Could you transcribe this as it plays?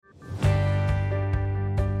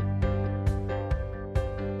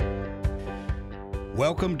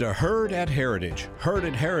Welcome to Heard at Heritage. Heard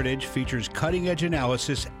at Heritage features cutting-edge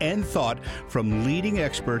analysis and thought from leading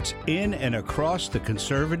experts in and across the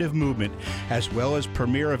conservative movement, as well as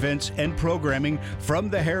premier events and programming from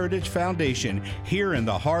the Heritage Foundation here in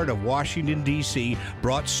the heart of Washington, D.C.,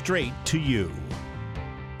 brought straight to you.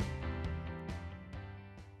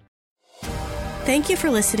 Thank you for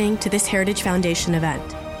listening to this Heritage Foundation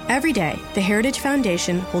event. Every day, the Heritage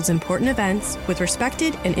Foundation holds important events with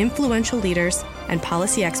respected and influential leaders and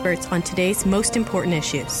policy experts on today's most important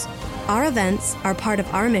issues. Our events are part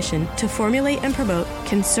of our mission to formulate and promote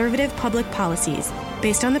conservative public policies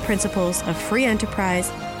based on the principles of free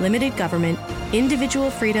enterprise, limited government, individual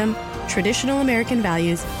freedom, traditional American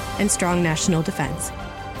values, and strong national defense.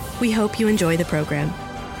 We hope you enjoy the program.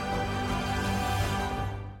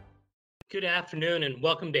 Good afternoon and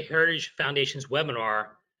welcome to Heritage Foundation's webinar,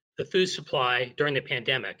 The Food Supply During the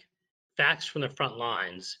Pandemic, Facts from the Front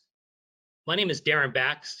Lines. My name is Darren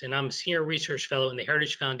Bax, and I'm a Senior Research Fellow in the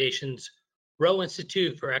Heritage Foundation's Rowe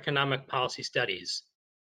Institute for Economic Policy Studies.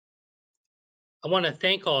 I want to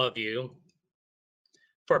thank all of you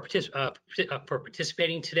for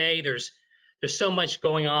participating today. There's so much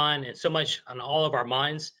going on and so much on all of our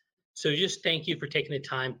minds, so just thank you for taking the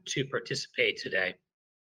time to participate today.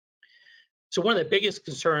 So one of the biggest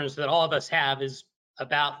concerns that all of us have is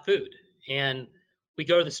about food. And we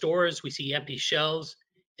go to the stores, we see empty shelves,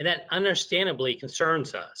 and that understandably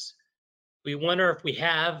concerns us. We wonder if we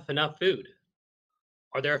have enough food.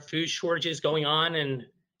 Are there food shortages going on? And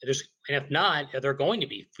if not, are there going to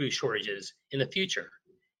be food shortages in the future?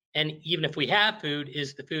 And even if we have food,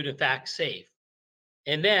 is the food in fact safe?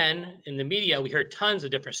 And then in the media, we hear tons of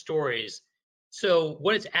different stories. So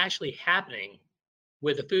what is actually happening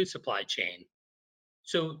with the food supply chain?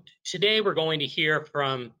 So today we're going to hear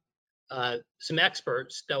from some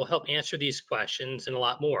experts that will help answer these questions and a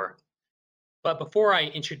lot more. But before I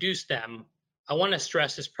introduce them, I want to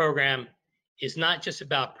stress this program is not just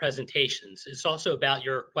about presentations, it's also about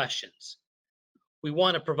your questions. We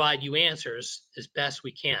want to provide you answers as best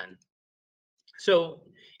we can. So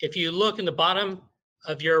if you look in the bottom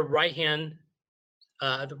of your the right-hand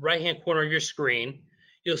corner of your screen,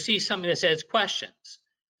 you'll see something that says questions.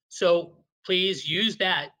 So please use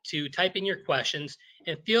that to type in your questions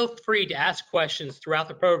and feel free to ask questions throughout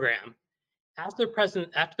the program. After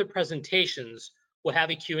the presentations, we'll have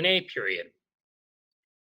a Q&A period.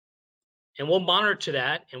 And we'll monitor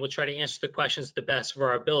that and we'll try to answer the questions to the best of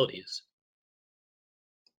our abilities.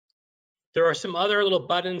 There are some other little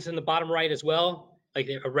buttons in the bottom right as well, like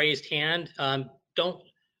a raised hand. Don't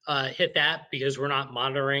hit that because we're not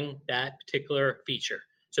monitoring that particular feature.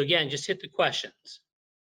 So again, just hit the questions.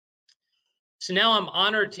 So now I'm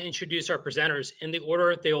honored to introduce our presenters in the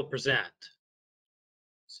order they will present.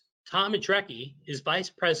 Tom Endrecki is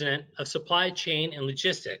Vice President of Supply Chain and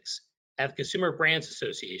Logistics at the Consumer Brands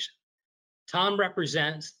Association. Tom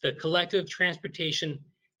represents the collective transportation,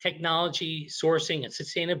 technology, sourcing, and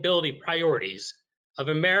sustainability priorities of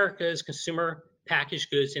America's consumer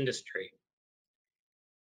packaged goods industry.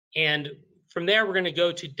 And from there, we're going to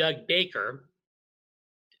go to Doug Baker.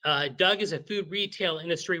 Doug is a food retail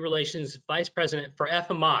industry relations vice president for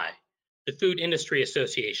FMI, the Food Industry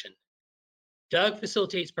Association. Doug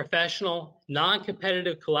facilitates professional,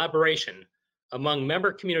 non-competitive collaboration among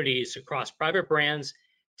member communities across private brands,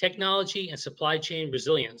 technology, and supply chain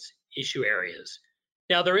resilience issue areas.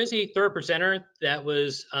 Now, there is a third presenter that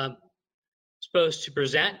was supposed to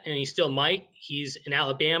present, and he still might. He's in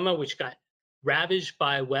Alabama, which got ravaged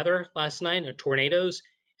by weather last night and tornadoes.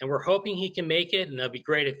 And we're hoping he can make it, and that'd be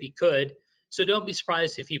great if he could. So don't be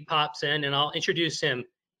surprised if he pops in, and I'll introduce him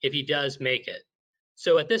if he does make it.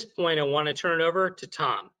 So at this point, I want to turn it over to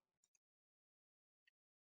Tom.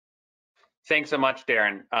 Thanks so much,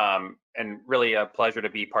 Darren, and really a pleasure to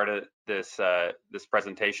be part of this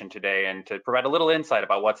presentation today and to provide a little insight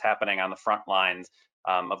about what's happening on the front lines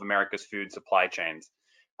of America's food supply chains.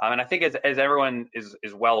 And I think as everyone is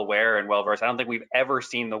well aware and well versed, I don't think we've ever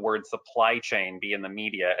seen the word supply chain be in the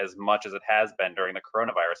media as much as it has been during the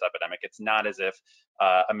coronavirus epidemic. It's not as if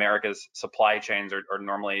America's supply chains are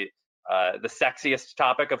normally the sexiest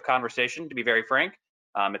topic of conversation, to be very frank.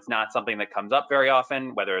 It's not something that comes up very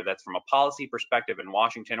often, whether that's from a policy perspective in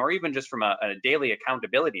Washington or even just from a daily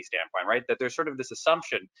accountability standpoint, right? That there's sort of this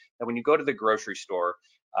assumption that when you go to the grocery store,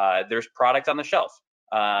 there's product on the shelf.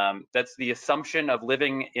 That's the assumption of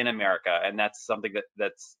living in America, and that's something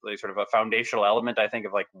that's like sort of a foundational element, I think,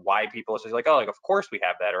 of like why people are just like, oh, like of course we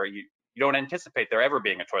have that, or you don't anticipate there ever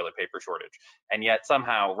being a toilet paper shortage, and yet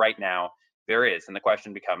somehow right now there is, and the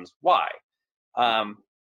question becomes why.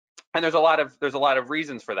 And there's a lot of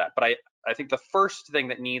reasons for that, but I think the first thing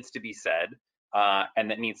that needs to be said and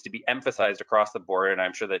that needs to be emphasized across the board, and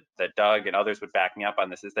I'm sure that Doug and others would back me up on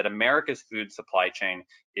this, is that America's food supply chain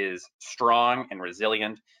is strong and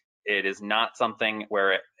resilient. It is not something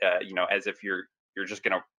where, as if you're just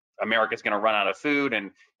going to, America's going to run out of food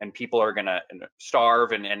and people are going to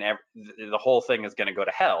starve and the whole thing is going to go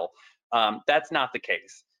to hell. That's not the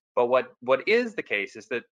case. But what is the case is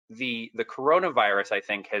that the coronavirus, I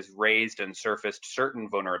think, has raised and surfaced certain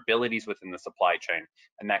vulnerabilities within the supply chain,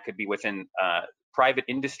 and that could be within private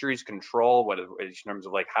industry's control, whether in terms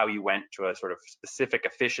of like how you went to a sort of specific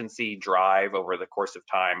efficiency drive over the course of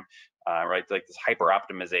time, right? Like this hyper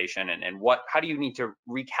optimization, and how do you need to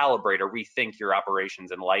recalibrate or rethink your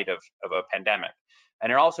operations in light of a pandemic?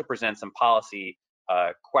 And it also presents some policy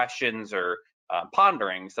questions or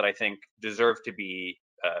ponderings that I think deserve to be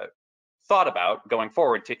thought about going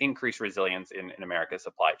forward to increase resilience in America's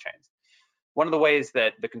supply chains. One of the ways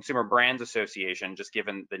that the Consumer Brands Association, just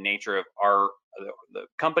given the nature of the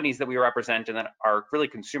companies that we represent and that are really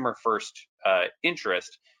consumer first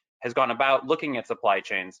interest, has gone about looking at supply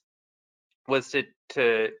chains, was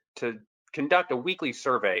to conduct a weekly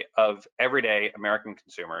survey of everyday American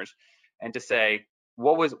consumers and to say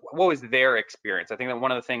what was their experience. I think that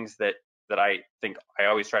one of the things that I think I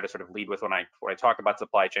always try to sort of lead with when I talk about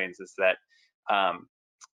supply chains is that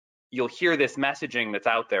you'll hear this messaging that's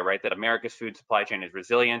out there, right? That America's food supply chain is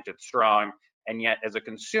resilient, it's strong, and yet as a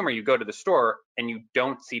consumer, you go to the store and you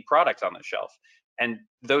don't see products on the shelf. And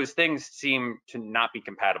those things seem to not be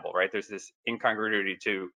compatible, right? There's this incongruity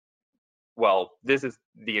to, well, this is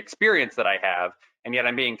the experience that I have, and yet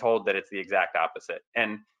I'm being told that it's the exact opposite.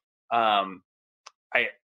 And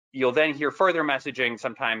you'll then hear further messaging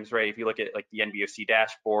sometimes, right? If you look at like the NBOC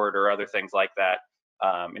dashboard or other things like that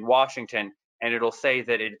in Washington, and it'll say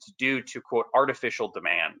that it's due to, quote, artificial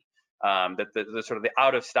demand, that the sort of the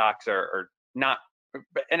out of stocks are not,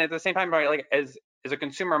 and at the same time, right, like as a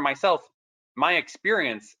consumer myself, my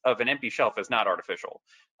experience of an empty shelf is not artificial.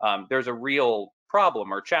 There's a real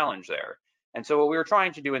problem or challenge there. And so what we were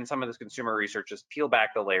trying to do in some of this consumer research is peel back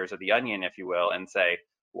the layers of the onion, if you will, and say,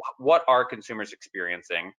 what are consumers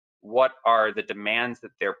experiencing? What are the demands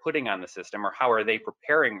that they're putting on the system, or how are they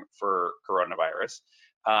preparing for coronavirus?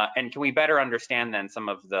 And can we better understand then some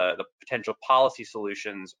of the potential policy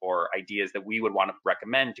solutions or ideas that we would want to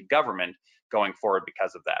recommend to government going forward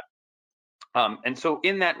because of that? And so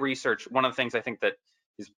in that research, one of the things I think that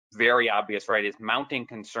is very obvious, right, is mounting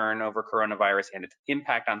concern over coronavirus and its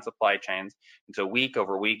impact on supply chains. And so week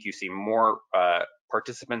over week, you see more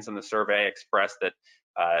participants in the survey express that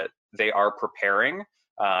they are preparing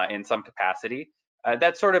in some capacity.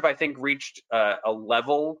 That sort of, I think, reached a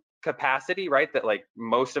level capacity, right? That like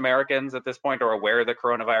most Americans at this point are aware that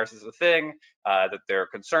coronavirus is a thing, that they're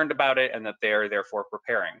concerned about it, and that they're therefore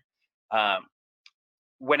preparing.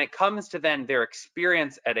 When it comes to then their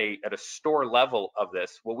experience at a store level of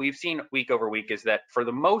this, what we've seen week over week is that for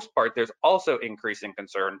the most part, there's also increasing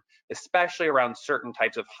concern, especially around certain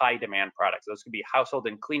types of high demand products. Those could be household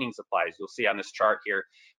and cleaning supplies. You'll see on this chart here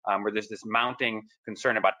where there's this mounting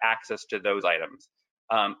concern about access to those items.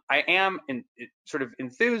 I am sort of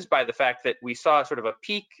enthused by the fact that we saw sort of a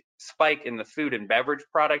peak spike in the food and beverage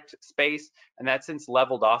product space, and that's since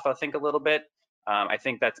leveled off, I think, a little bit. I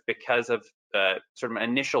think that's because of sort of an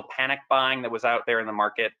initial panic buying that was out there in the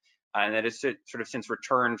market, and that is sort of since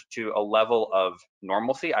returned to a level of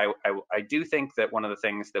normalcy. I do think that one of the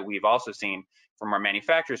things that we've also seen from our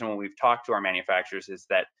manufacturers, and when we've talked to our manufacturers, is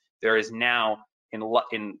that there is now, in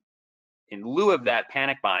lieu of that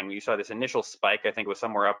panic buying, you saw this initial spike. I think it was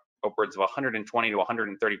somewhere upwards of 120 to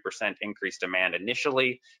 130% increased demand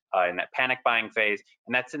initially in that panic buying phase,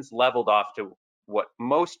 and that's since leveled off to what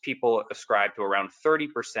most people ascribe to around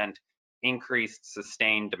 30% increased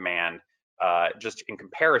sustained demand just in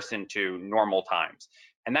comparison to normal times.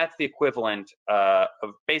 And that's the equivalent of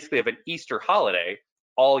basically of an Easter holiday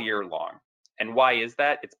all year long. And why is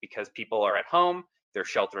that? It's because people are at home, they're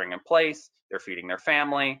sheltering in place, they're feeding their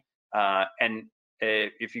family. And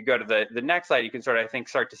if you go to the next slide, you can sort of, I think,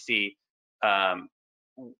 start to see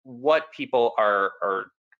what people are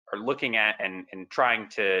looking at and trying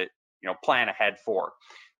to plan ahead for.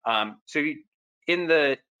 So in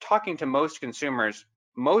the talking to most consumers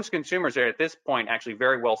are at this point actually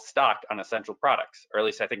very well stocked on essential products, or at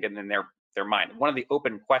least I think in their mind. One of the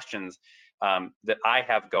open questions that I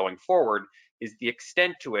have going forward is the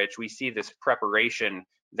extent to which we see this preparation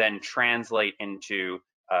then translate into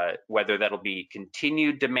whether that'll be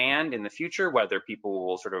continued demand in the future, whether people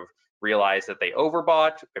will sort of realize that they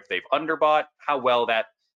overbought, if they've underbought, how well that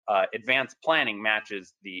advanced planning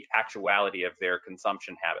matches the actuality of their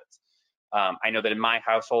consumption habits. I know that in my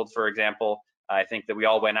household, for example, I think that we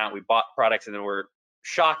all went out, we bought products, and then we're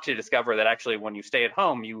shocked to discover that actually when you stay at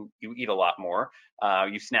home, you eat a lot more,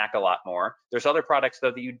 you snack a lot more. There's other products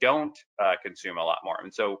though that you don't consume a lot more.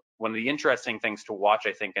 And so one of the interesting things to watch,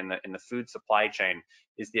 I think, in the food supply chain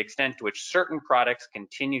is the extent to which certain products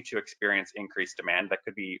continue to experience increased demand. That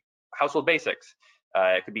could be household basics,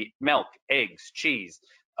 it could be milk, eggs, cheese,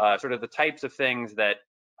 sort of the types of things that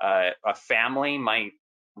a family might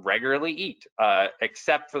regularly eat,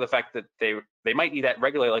 except for the fact that they might eat that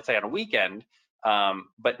regularly, let's say on a weekend.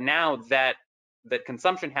 But now that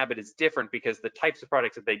consumption habit is different because the types of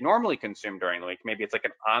products that they normally consume during the week, maybe it's like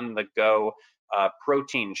an on-the-go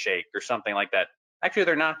protein shake or something like that. Actually,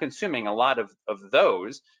 they're not consuming a lot of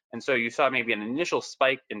those. And so you saw maybe an initial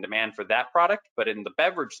spike in demand for that product, but in the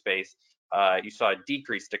beverage space, you saw a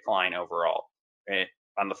decreased decline overall.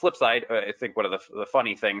 On the flip side, I think one of the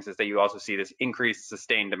funny things is that you also see this increased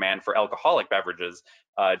sustained demand for alcoholic beverages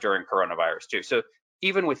during coronavirus too. So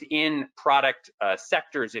even within product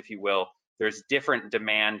sectors, if you will, there's different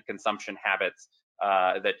demand consumption habits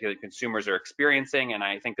that consumers are experiencing. And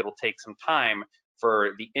I think it'll take some time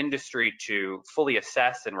for the industry to fully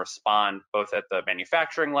assess and respond both at the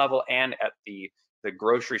manufacturing level and at the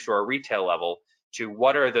grocery store retail level to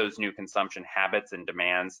what are those new consumption habits and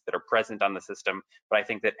demands that are present on the system. But I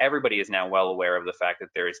think that everybody is now well aware of the fact that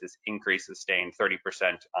there is this increased sustained 30%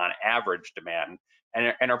 on average demand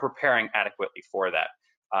and are preparing adequately for that.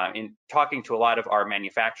 In talking to a lot of our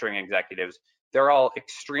manufacturing executives, they're all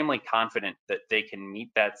extremely confident that they can meet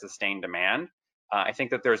that sustained demand. I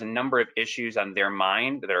think that there's a number of issues on their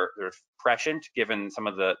mind that are prescient given some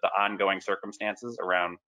of the ongoing circumstances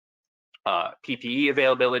around PPE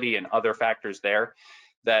availability and other factors there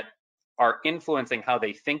that are influencing how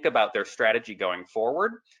they think about their strategy going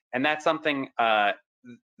forward. And that's something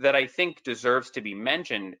that I think deserves to be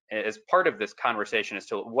mentioned as part of this conversation as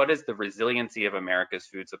to what is the resiliency of America's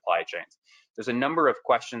food supply chains. There's a number of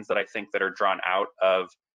questions that I think that are drawn out of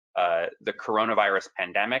the coronavirus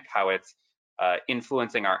pandemic, how it's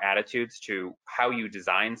influencing our attitudes to how you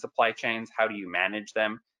design supply chains, how do you manage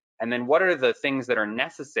them, and then what are the things that are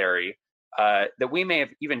necessary that we may have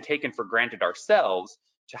even taken for granted ourselves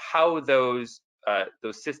to how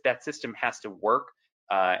that system has to work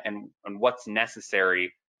and what's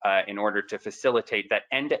necessary in order to facilitate that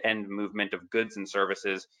end-to-end movement of goods and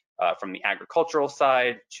services from the agricultural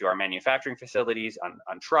side to our manufacturing facilities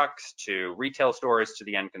on trucks to retail stores to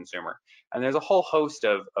the end consumer. And there's a whole host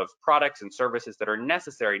of products and services that are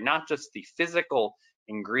necessary, not just the physical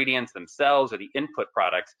ingredients themselves or the input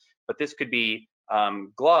products, but this could be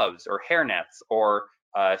gloves or hairnets or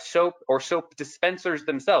soap dispensers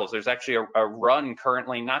themselves. There's actually a run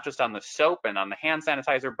currently, not just on the soap and on the hand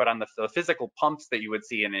sanitizer, but on the physical pumps that you would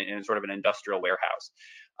see in sort of an industrial warehouse.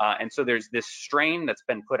 And so there's this strain that's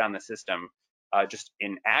been put on the system just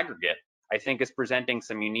in aggregate, I think is presenting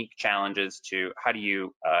some unique challenges to how do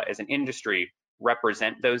you, as an industry,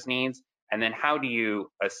 represent those needs? And then how do you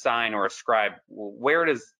assign or ascribe, where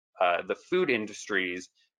does the food industry's,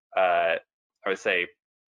 I would say,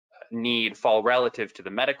 need fall relative to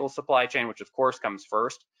the medical supply chain, which of course comes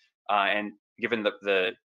first, and given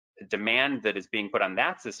the demand that is being put on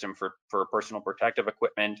that system for personal protective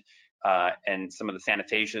equipment and some of the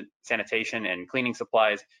sanitation and cleaning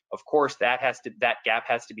supplies, of course that gap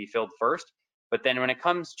has to be filled first. But then when it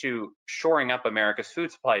comes to shoring up America's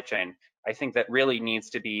food supply chain, I think that really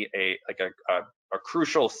needs to be a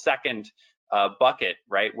crucial second bucket,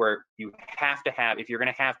 right? Where you have to have, if you're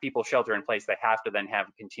going to have people shelter in place, they have to then have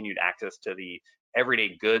continued access to the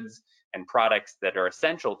everyday goods and products that are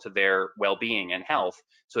essential to their well-being and health,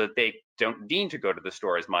 so that they don't need to go to the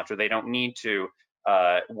store as much, or they don't need to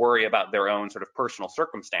worry about their own sort of personal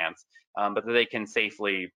circumstance, but that they can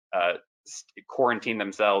safely quarantine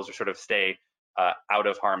themselves or sort of stay out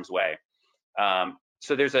of harm's way.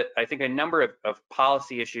 So there's I think a number of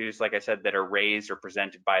policy issues, like I said, that are raised or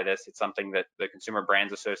presented by this. It's something that the Consumer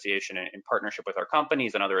Brands Association, in partnership with our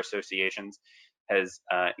companies and other associations, has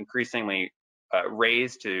increasingly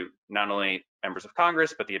raised to not only members of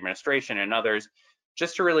Congress, but the administration and others,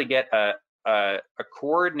 just to really get a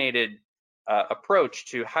coordinated approach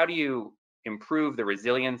to how do you improve the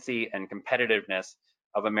resiliency and competitiveness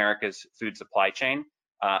of America's food supply chain.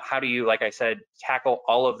 How do you, like I said, tackle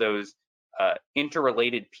all of those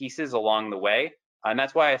interrelated pieces along the way? And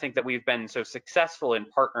that's why I think that we've been so successful in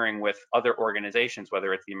partnering with other organizations,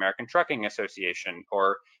 whether it's the American Trucking Association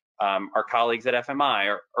or our colleagues at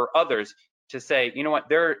FMI or others, to say, you know what,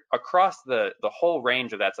 they're across the whole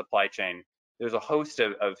range of that supply chain. There's a host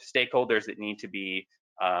of stakeholders that need to be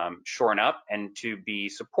shorn up and to be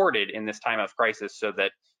supported in this time of crisis, so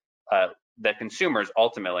that that consumers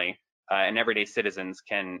ultimately and everyday citizens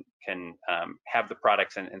can have the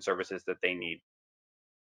products and services that they need.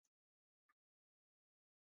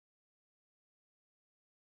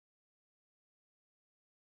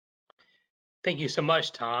 Thank you so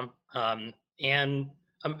much, Tom. And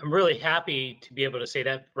I'm really happy to be able to say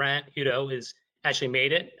that Brent Udo has actually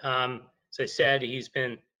made it. As I said, he's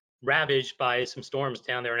been ravaged by some storms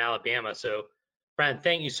down there in Alabama. So, Brent,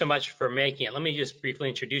 thank you so much for making it. Let me just briefly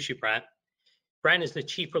introduce you, Brent. Brent is the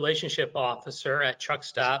Chief Relationship Officer at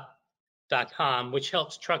Truckstop.com, which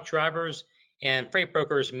helps truck drivers and freight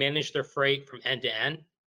brokers manage their freight from end to end.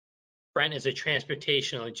 Brent is a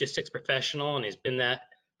transportation and logistics professional, and has been that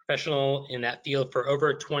professional in that field for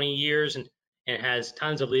over 20 years and has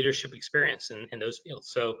tons of leadership experience in those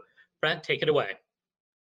fields. So, Brent, take it away.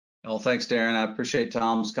 Well, thanks, Darren. I appreciate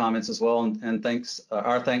Tom's comments as well, and thanks,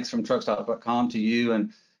 our thanks from Truckstop.com to you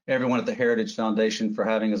and everyone at the Heritage Foundation for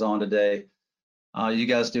having us on today. You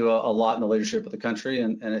guys do a lot in the leadership of the country,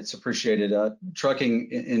 and it's appreciated.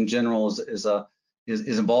 Trucking in general is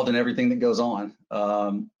involved in everything that goes on.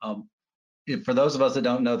 For those of us that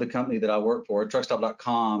don't know the company that I work for,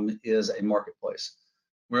 Truckstop.com is a marketplace.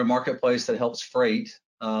 We're a marketplace that helps freight,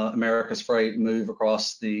 America's freight, move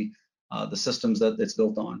across the systems that it's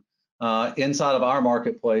built on. Inside of our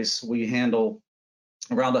marketplace, we handle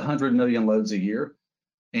around 100 million loads a year,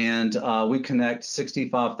 and we connect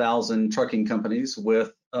 65,000 trucking companies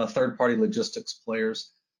with third-party logistics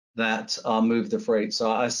players that move the freight. So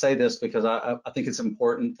I say this because I think it's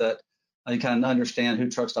important that you kind of understand who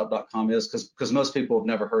Truckstop.com is, because most people have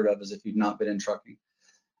never heard of us if you've not been in trucking.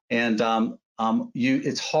 And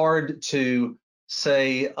it's hard to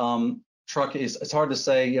say it's hard to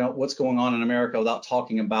say what's going on in America without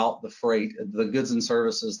talking about the freight, the goods and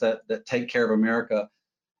services that take care of America.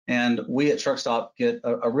 And we at Truckstop get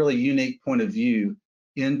a really unique point of view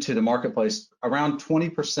into the marketplace. Around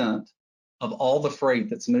 20% of all the freight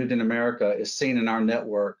that's moved in America is seen in our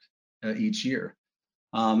network each year.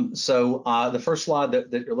 So the first slide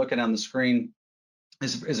that you're looking at on the screen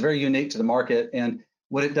is very unique to the market. And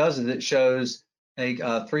what it does is it shows a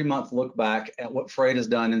 3-month look back at what freight has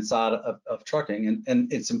done inside of trucking.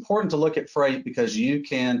 And it's important to look at freight because you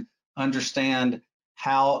can understand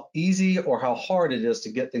how easy or how hard it is to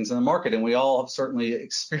get things in the market. And we all have certainly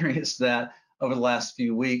experienced that over the last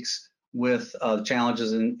few weeks with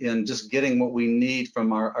challenges in just getting what we need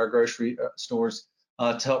from our grocery stores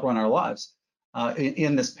to help run our lives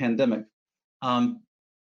in this pandemic.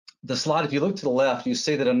 The slide, if you look to the left, you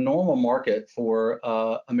see that a normal market for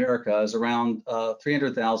America is around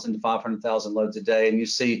 300,000 to 500,000 loads a day. And you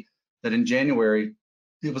see that in January,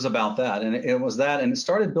 it was about that. And it was that, and it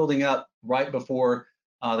started building up right before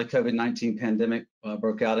the COVID-19 pandemic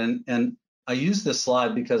broke out. And I use this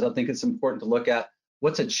slide because I think it's important to look at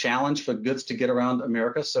what's a challenge for goods to get around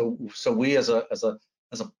America. So we as a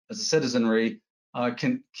citizenry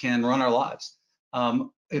can run our lives.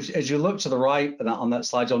 As you look to the right on that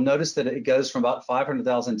slide, you'll notice that it goes from about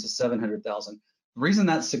 500,000 to 700,000. The reason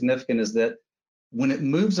that's significant is that when it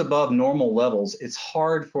moves above normal levels, it's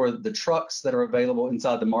hard for the trucks that are available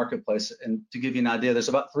inside the marketplace. And to give you an idea, there's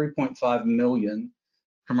about 3.5 million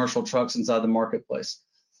commercial trucks inside the marketplace.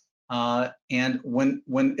 And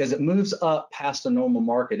as it moves up past a normal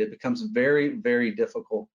market, it becomes very, very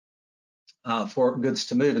difficult for goods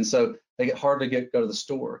to move. And so they get hard to go to the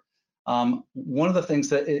store. One of the things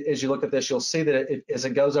that, as you look at this, you'll see that as it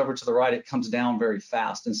goes over to the right, it comes down very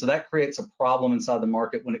fast. And so that creates a problem inside the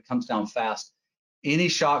market when it comes down fast. Any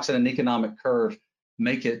shocks in an economic curve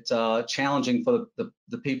make it challenging for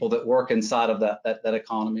the people that work inside of that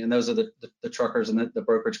economy. And those are the truckers and the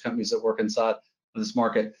brokerage companies that work inside of this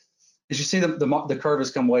market. As you see, the curve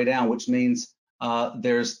has come way down, which means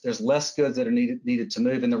there's less goods that are needed to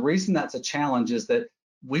move. And the reason that's a challenge is that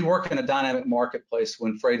we work in a dynamic marketplace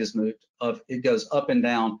when freight is moved. It goes up and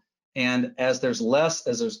down, and as there's less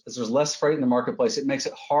freight in the marketplace, it makes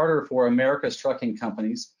it harder for America's trucking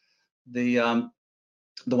companies, the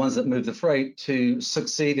ones that move the freight, to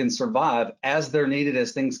succeed and survive as they're needed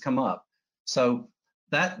as things come up. So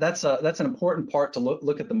that's an important part to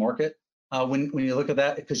look at the market when you look at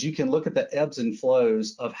that, because you can look at the ebbs and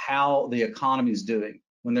flows of how the economy is doing.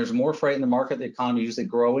 When there's more freight in the market, the economy is usually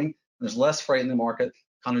growing. When there's less freight in the market,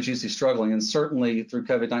 economy is usually struggling, and certainly through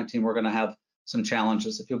COVID-19, we're going to have some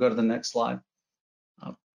challenges. If you'll go to the next slide.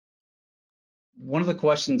 One of the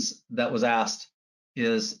questions that was asked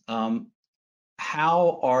is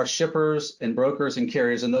how are shippers and brokers and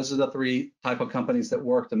carriers, and those are the three type of companies that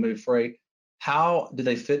work to move freight, how do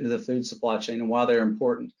they fit into the food supply chain and why they're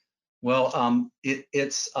important? Well,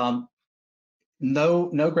 it's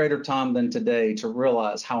no greater time than today to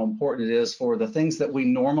realize how important it is for the things that we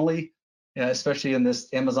normally especially in this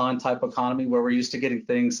Amazon type economy where we're used to getting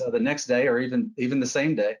things the next day or even the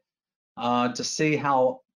same day, to see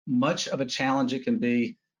how much of a challenge it can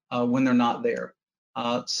be when they're not there.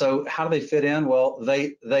 So how do they fit in? Well,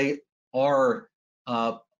 they are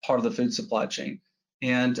part of the food supply chain,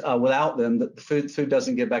 and without them, the food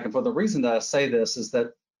doesn't get back and forth. The reason that I say this is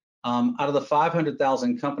that out of the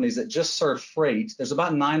 500,000 companies that just serve freight, there's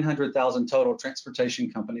about 900,000 total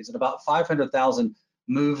transportation companies, and about 500,000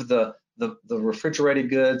 move the refrigerated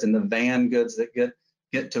goods and the van goods that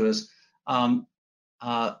get to us.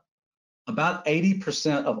 About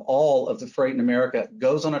 80% of all of the freight in America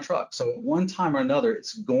goes on a truck. So at one time or another,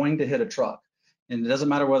 it's going to hit a truck, and it doesn't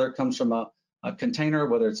matter whether it comes from a container,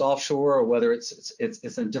 whether it's offshore, or whether it's in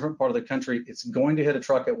a different part of the country. It's going to hit a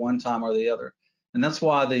truck at one time or the other, and that's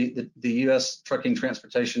why the U.S. trucking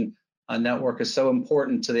transportation network is so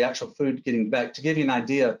important to the actual food getting back. To give you an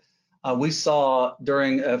idea, we saw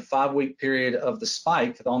during a 5-week period of the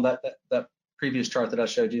spike on that previous chart that I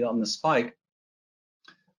showed you on the spike,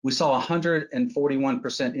 we saw a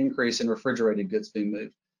 141% increase in refrigerated goods being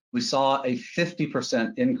moved. We saw a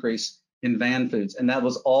 50% increase in van foods, and that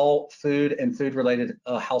was all food and food-related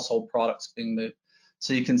household products being moved.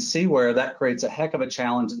 So you can see where that creates a heck of a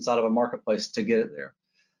challenge inside of a marketplace to get it there.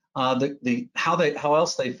 How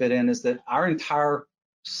else they fit in is that our entire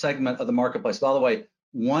segment of the marketplace, by the way,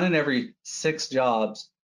 1 in every 11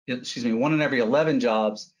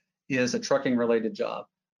 jobs is a trucking-related job.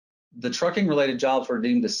 The trucking-related jobs were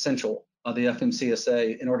deemed essential by the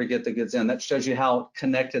FMCSA in order to get the goods in. That shows you how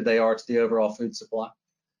connected they are to the overall food supply.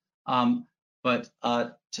 But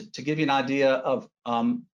to give you an idea of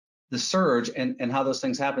the surge and how those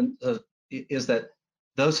things happen, is that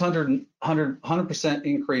those 100%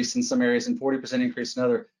 increase in some areas and 40% increase in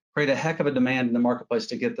other create a heck of a demand in the marketplace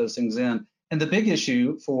to get those things in. And the big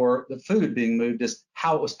issue for the food being moved is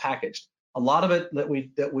how it was packaged. A lot of it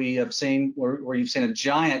that we have seen, where you've seen a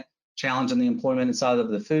giant challenge in the employment inside of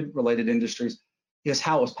the food-related industries, is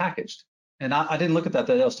how it was packaged. And I didn't look at that.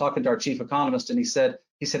 I was talking to our chief economist, and he said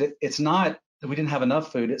it's not that we didn't have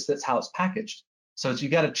enough food; that's how it's packaged. So you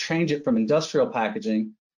got to change it from industrial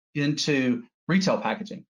packaging into retail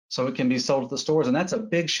packaging, so it can be sold at the stores. And that's a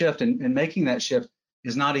big shift, and making that shift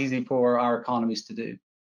is not easy for our economies to do.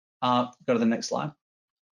 Go to the next slide.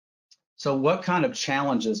 So what kind of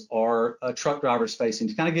challenges are truck drivers facing?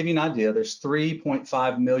 To kind of give you an idea, there's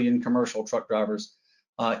 3.5 million commercial truck drivers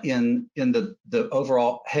in the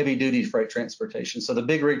overall heavy duty freight transportation. So the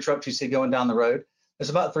big rig trucks you see going down the road,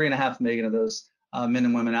 there's about 3.5 million of those men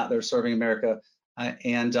and women out there serving America.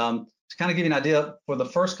 And to kind of give you an idea, for the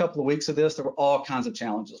first couple of weeks of this, there were all kinds of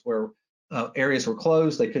challenges where areas were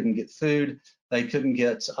closed, they couldn't get food, they couldn't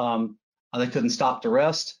stop to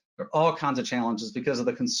rest. There are all kinds of challenges because of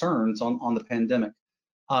the concerns on the pandemic.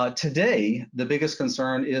 Today, the biggest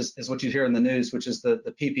concern is what you hear in the news, which is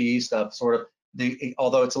the PPE stuff,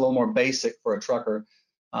 although it's a little more basic for a trucker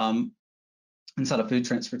inside of food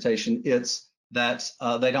transportation. It's that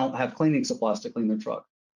they don't have cleaning supplies to clean their truck.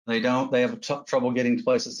 They have trouble getting to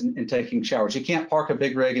places and taking showers. You can't park a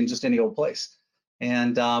big rig in just any old place.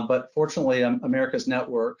 And but fortunately, America's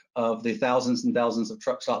network of the thousands and thousands of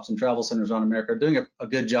truck stops and travel centers around America are doing a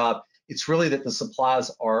good job. It's really that the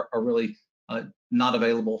supplies are really not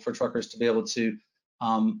available for truckers to be able to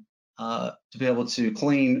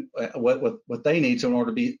clean what they need in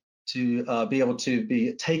order to be able to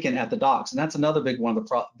be taken at the docks. And that's another big one of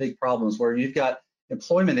the big problems, where you've got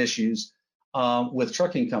employment issues with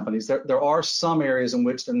trucking companies. There are some areas in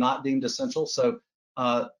which they're not deemed essential. So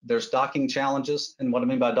there's docking challenges. And what I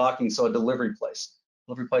mean by docking, so a delivery place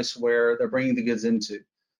where they're bringing the goods into.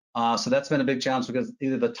 So that's been a big challenge because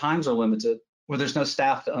either the times are limited or there's no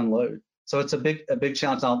staff to unload. So it's a big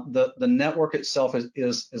challenge. Now the network itself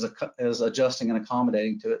is adjusting and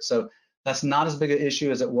accommodating to it. So that's not as big an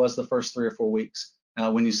issue as it was the first 3 or 4 weeks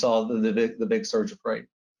when you saw the big surge of freight.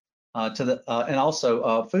 And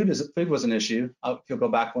also food was an issue. If you'll go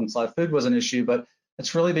back one slide, food was an issue, but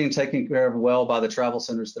it's really being taken care of well by the travel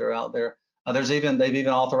centers that are out there. They've even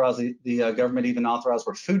authorized the government even authorized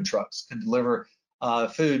where food trucks could deliver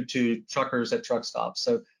food to truckers at truck stops.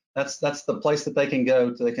 So that's the place that they can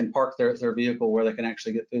go to. They can park their vehicle where they can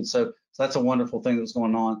actually get food. So that's a wonderful thing that's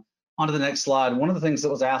going on. On to the next slide. One of the things that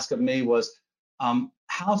was asked of me was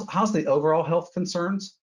how's the overall health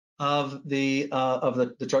concerns of the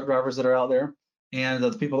truck drivers that are out there and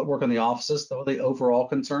the people that work in the offices, the overall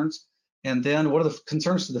concerns. And then what are the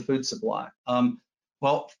concerns to the food supply?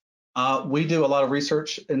 We do a lot of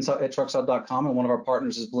research inside at truckstop.com, and one of our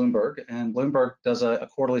partners is Bloomberg. And Bloomberg does a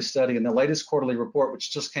quarterly study, and the latest quarterly report,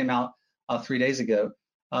 which just came out 3 days ago,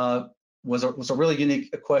 was a really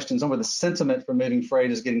unique question. Some of the sentiment for moving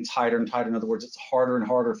freight is getting tighter and tighter. In other words, it's harder and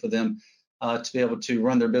harder for them to be able to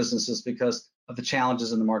run their businesses because of the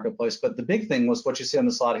challenges in the marketplace. But the big thing was what you see on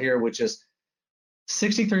the slide here, which is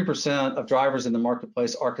 63% of drivers in the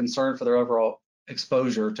marketplace are concerned for their overall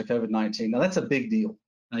exposure to COVID-19. Now that's a big deal.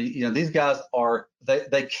 Now, these guys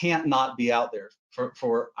they can't not be out there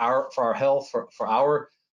for our health, for our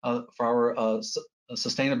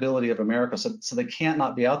sustainability of America. So they can't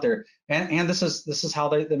not be out there. And this is how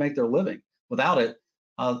they make their living. Without it,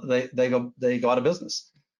 they go out of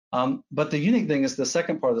business. But the unique thing is the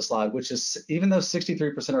second part of the slide, which is even though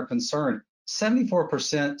 63% are concerned,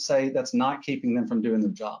 74% say that's not keeping them from doing their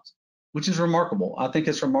jobs, which is remarkable. I think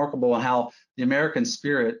it's remarkable how the American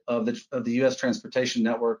spirit of the U.S. transportation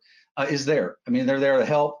network is there. I mean, they're there to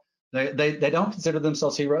help. They don't consider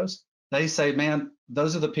themselves heroes. They say, man,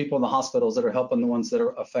 those are the people in the hospitals that are helping the ones that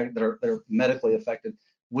are affected, that are medically affected.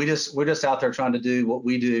 We're just out there trying to do what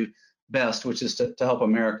we do best, which is to help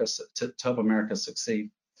America succeed.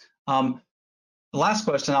 The last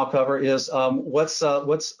question I'll cover is what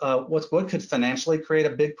could financially create a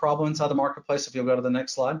big problem inside the marketplace? If you'll go to the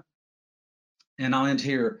next slide, and I'll end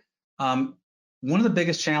here. One of the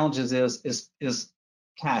biggest challenges is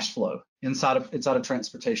cash flow inside of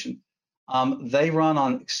transportation. They run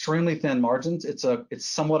on extremely thin margins. It's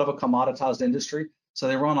somewhat of a commoditized industry, so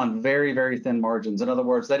they run on very, very thin margins. In other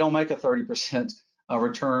words, they don't make a 30%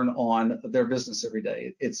 return on their business every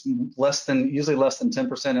day. It's usually less than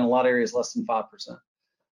 10%, in a lot of areas less than 5%.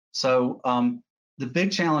 So the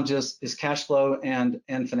big challenge is cash flow and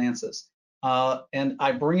finances. And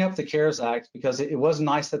I bring up the CARES Act because it was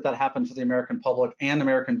nice that happened for the American public and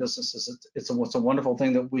American businesses. It's a wonderful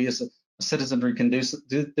thing that we as a citizenry can do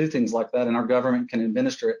things like that, and our government can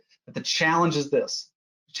administer it. But the challenge is this.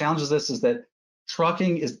 The challenge is that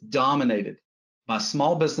trucking is dominated by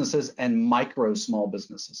small businesses and micro small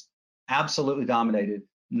businesses. Absolutely dominated.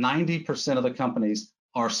 90% of the companies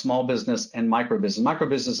are small business and micro business. Micro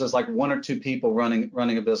business is like one or two people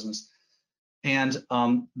running a business. And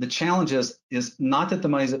the challenge is not that the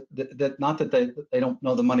money's not that they don't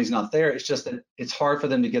know the money's not there. It's just that it's hard for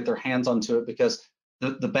them to get their hands onto it because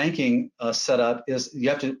the banking setup is you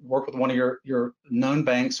have to work with one of your known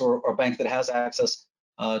banks or a bank that has access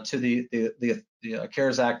to the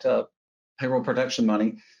CARES Act payroll protection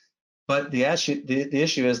money. But the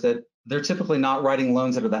issue is that they're typically not writing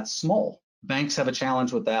loans that are that small. Banks have a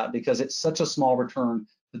challenge with that because it's such a small return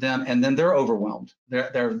to them, and then they're overwhelmed.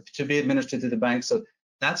 They're to be administered through the bank. So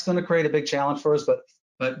that's going to create a big challenge for us.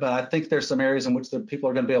 But I think there's some areas in which the people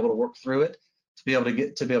are going to be able to work through it to be able to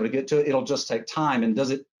get to it. It'll just take time. And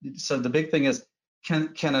so the big thing is,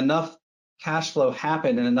 can enough cash flow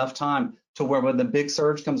happen in enough time to where when the big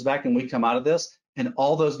surge comes back and we come out of this, and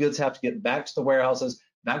all those goods have to get back to the warehouses,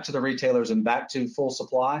 back to the retailers, and back to full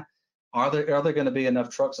supply? Are there going to be enough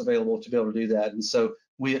trucks available to be able to do that? And so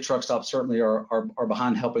we at Truck Stop certainly are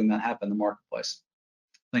behind helping that happen in the marketplace.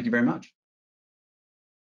 Thank you very much.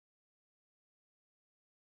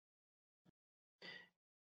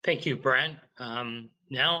 Thank you, Brent.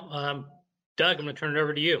 Now, Doug, I'm going to turn it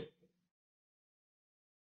over to you.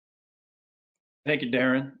 Thank you,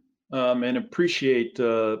 Darren, and appreciate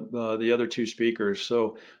the other two speakers.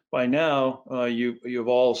 So by now, you've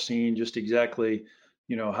all seen just exactly,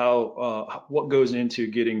 how what goes into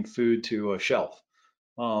getting food to a shelf.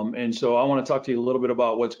 And so I want to talk to you a little bit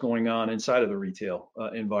about what's going on inside of the retail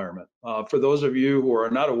environment. For those of you who are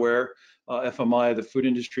not aware, FMI, the Food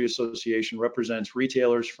Industry Association, represents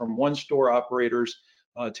retailers from one store operators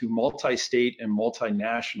to multi-state and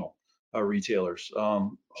multinational retailers,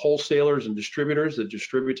 wholesalers and distributors that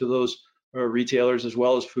distribute to those retailers, as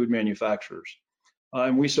well as food manufacturers.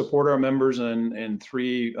 And we support our members in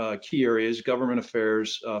three key areas: government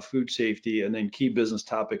affairs, food safety, and then key business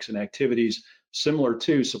topics and activities similar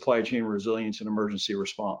to supply chain resilience and emergency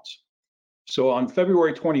response. So on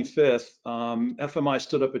February 25th, FMI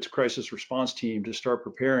stood up its crisis response team to start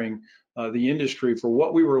preparing the industry for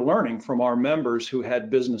what we were learning from our members who had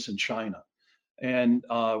business in China. And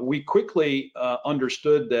we quickly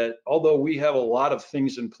understood that although we have a lot of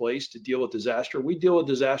things in place to deal with disaster, we deal with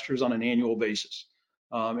disasters on an annual basis.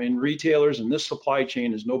 And retailers and this supply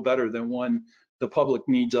chain is no better than when the public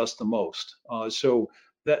needs us the most. So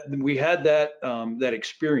that we had that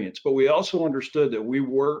experience, but we also understood that we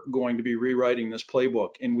were going to be rewriting this playbook,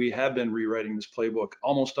 and we have been rewriting this playbook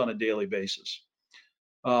almost on a daily basis.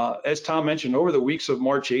 As Tom mentioned, over the weeks of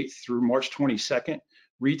March 8th through March 22nd,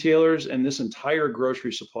 retailers and this entire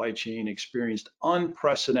grocery supply chain experienced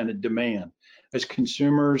unprecedented demand as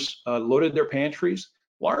consumers loaded their pantries,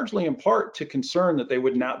 largely in part to concern that they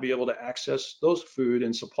would not be able to access those food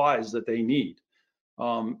and supplies that they need.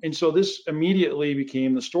 And so this immediately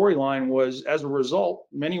became the storyline was, as a result,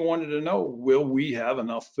 many wanted to know, will we have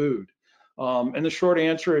enough food? And the short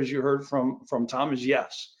answer, as you heard from Tom, is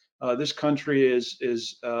yes. This country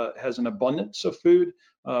has an abundance of food.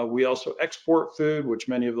 We also export food, which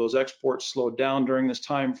many of those exports slowed down during this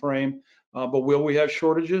time frame. But will we have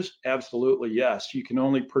shortages? Absolutely, yes. You can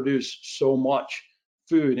only produce so much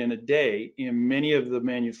food in a day, and many of the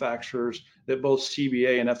manufacturers that both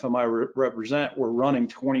CBA and FMI represent were running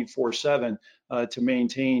 24/7 to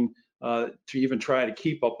maintain, to even try to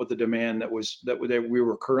keep up with the demand that we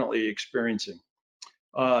were currently experiencing.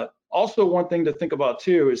 Also, one thing to think about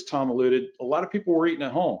too, as Tom alluded, a lot of people were eating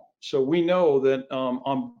at home. So we know that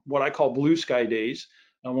on what I call blue sky days,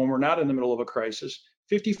 when we're not in the middle of a crisis,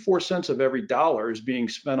 54 cents of every dollar is being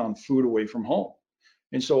spent on food away from home.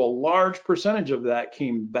 And so a large percentage of that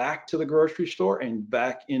came back to the grocery store and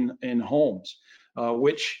back in homes,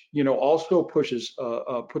 which also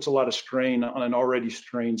puts a lot of strain on an already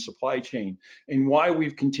strained supply chain. And why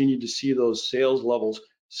we've continued to see those sales levels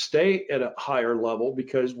stay at a higher level,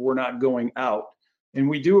 because we're not going out. And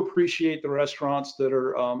we do appreciate the restaurants that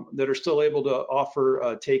are still able to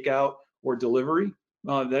offer takeout or delivery.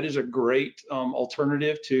 That is a great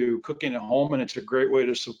alternative to cooking at home, and it's a great way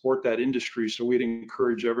to support that industry. So we'd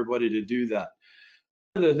encourage everybody to do that.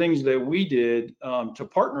 One of the things that we did to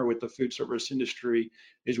partner with the food service industry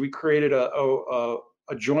is we created a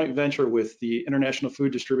joint venture with the International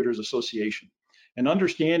Food Distributors Association. And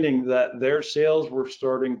understanding that their sales were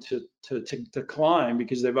starting to climb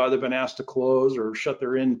because they've either been asked to close or shut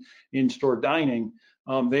their in-store dining,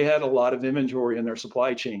 they had a lot of inventory in their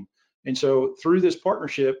supply chain. And so through this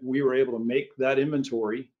partnership, we were able to make that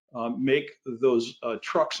inventory, make those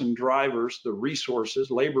trucks and drivers, the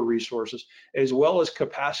resources, labor resources, as well as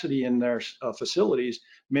capacity in their facilities,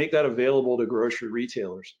 make that available to grocery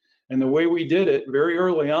retailers. And the way we did it very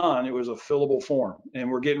early on, it was a fillable form. And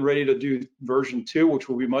we're getting ready to do version 2, which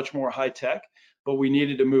will be much more high tech, but we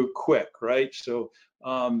needed to move quick, right? So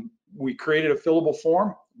we created a fillable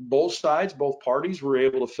form. Both sides, both parties were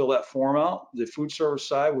able to fill that form out. The food service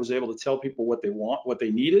side was able to tell people what they want, what they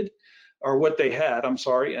needed, or what they had, I'm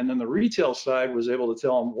sorry. And then the retail side was able to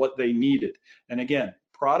tell them what they needed. And again,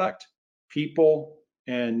 product, people,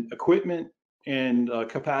 and equipment, and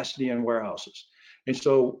capacity in warehouses. And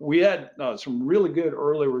so we had some really good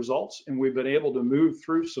early results, and we've been able to move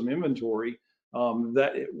through some inventory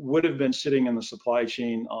that would have been sitting in the supply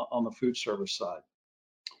chain on the food service side.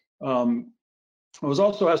 I was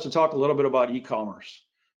also asked to talk a little bit about e-commerce.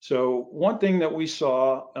 So one thing that we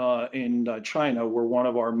saw in China, where one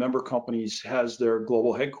of our member companies has their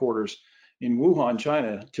global headquarters in Wuhan,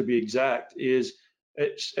 China, to be exact, is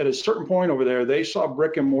at a certain point over there, they saw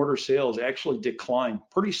brick and mortar sales actually decline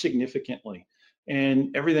pretty significantly,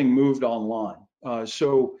 and everything moved online.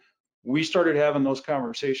 So we started having those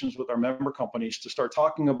conversations with our member companies to start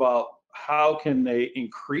talking about how can they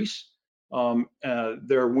increase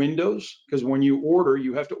their windows, because when you order,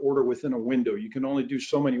 you have to order within a window. You can only do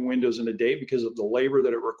so many windows in a day because of the labor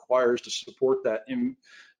that it requires to support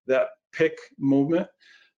that pick movement.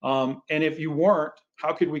 And if you weren't,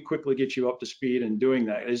 how could we quickly get you up to speed in doing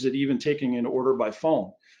that? Is it even taking an order by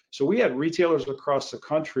phone? So we had retailers across the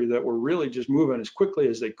country that were really just moving as quickly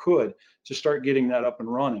as they could to start getting that up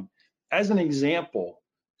and running. As an example,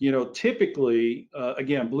 typically,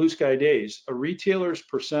 again, blue sky days, a retailer's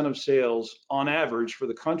percent of sales on average for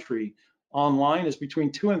the country online is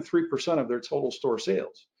between 2 and 3% of their total store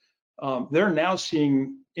sales. They're now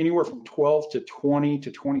seeing anywhere from 12 to 20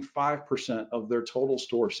 to 25% of their total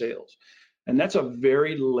store sales. And that's a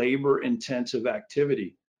very labor intensive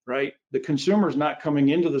activity, right? The consumer's not coming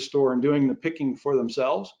into the store and doing the picking for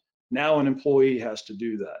themselves. Now an employee has to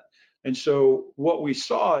do that. And so what we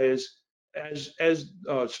saw is as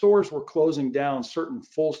stores were closing down certain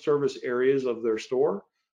full service areas of their store,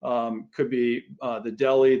 could be the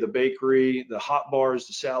deli, the bakery, the hot bars,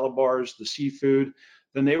 the salad bars, the seafood,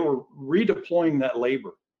 then they were redeploying that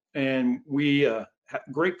labor. And we had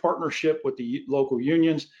great partnership with the local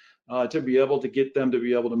unions to be able to get them to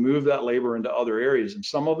be able to move that labor into other areas. And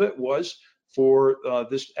some of it was for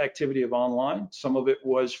this activity of online. Some of it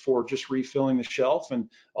was for just refilling the shelf, and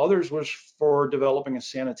others was for developing a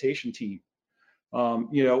sanitation team.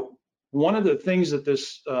 One of the things that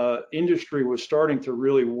this industry was starting to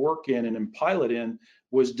really work in and pilot in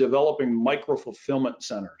was developing micro-fulfillment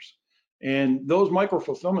centers. And those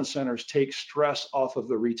micro-fulfillment centers take stress off of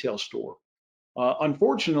the retail store.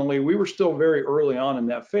 Unfortunately, we were still very early on in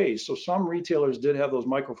that phase. So some retailers did have those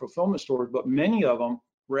micro-fulfillment stores, but many of them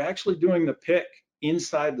were actually doing the pick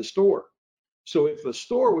inside the store. So if the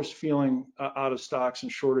store was feeling out of stocks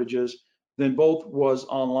and shortages, then both was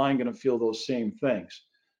online going to feel those same things.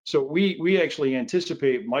 So we actually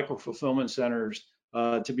anticipate micro fulfillment centers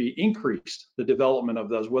to be increased, the development of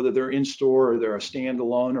those, whether they're in store or they're a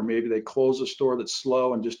standalone, or maybe they close a store that's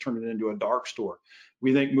slow and just turn it into a dark store.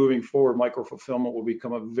 We think moving forward, micro fulfillment will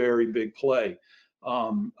become a very big play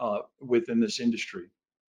within this industry.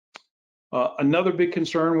 Another big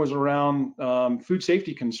concern was around food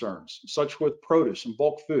safety concerns, such with produce and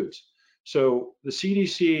bulk foods. So the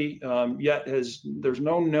CDC there's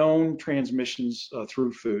no known transmissions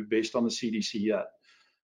through food based on the CDC yet.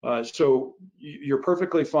 So you're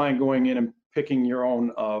perfectly fine going in and picking your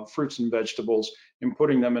own fruits and vegetables and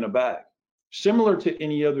putting them in a bag. Similar to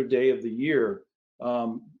any other day of the year,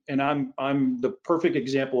 and I'm the perfect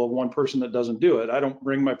example of one person that doesn't do it. I don't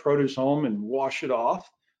bring my produce home and wash it off,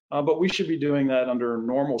 but we should be doing that under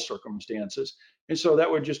normal circumstances. And so that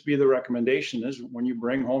would just be the recommendation, is when you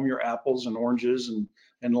bring home your apples and oranges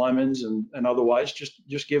and lemons and otherwise,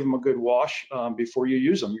 just give them a good wash before you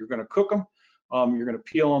use them. You're going to cook them, you're going to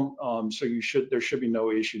peel them, so there should be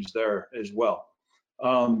no issues there as well.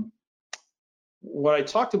 What I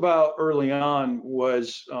talked about early on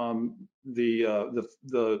was the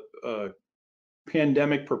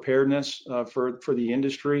pandemic preparedness for the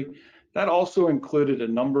industry. That also included a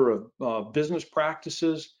number of business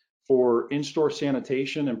practices for in-store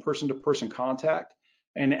sanitation and person-to-person contact.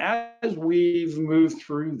 And as we've moved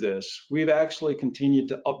through this, we've actually continued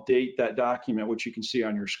to update that document, which you can see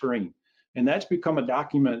on your screen. And that's become a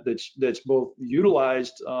document that's both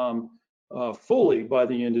utilized fully by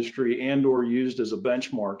the industry and or used as a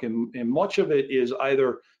benchmark. And much of it is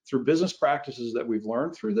either through business practices that we've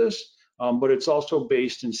learned through this, but it's also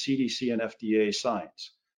based in CDC and FDA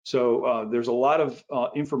science. So there's a lot of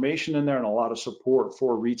information in there and a lot of support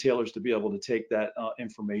for retailers to be able to take that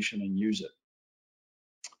information and use it.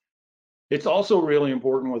 It's also really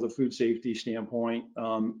important with a food safety standpoint,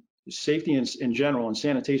 safety in general and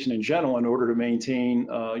sanitation in general, in order to maintain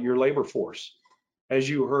your labor force. As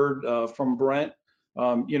you heard from Brent,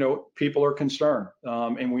 people are concerned,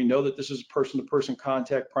 and we know that this is person-to-person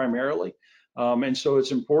contact primarily. And so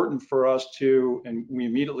it's important for us and we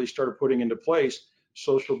immediately started putting into place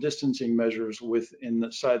social distancing measures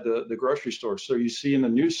inside the grocery store. So you see in the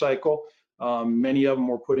news cycle, many of them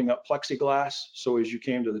were putting up plexiglass. So as you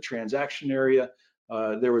came to the transaction area,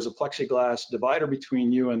 there was a plexiglass divider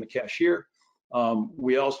between you and the cashier.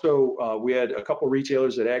 We had a couple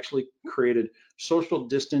retailers that actually created social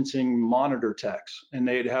distancing monitor techs, and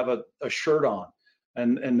they'd have a shirt on,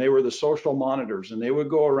 and they were the social monitors, and they would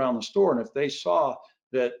go around the store, and if they saw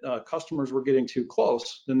that customers were getting too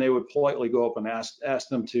close, then they would politely go up and ask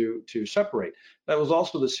them to separate. That was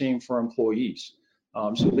also the same for employees.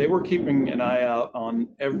 So they were keeping an eye out on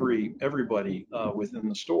everybody within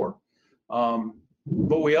the store.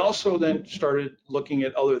 But we also then started looking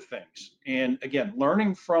at other things. And again,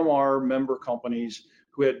 learning from our member companies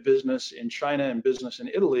who had business in China and business in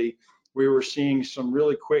Italy, we were seeing some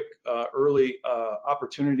really quick early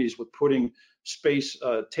opportunities with putting space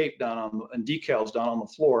tape down and decals down on the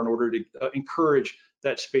floor in order to encourage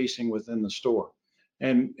that spacing within the store.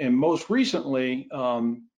 And most recently,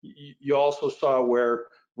 you also saw where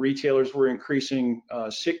retailers were increasing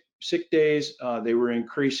sick days. They were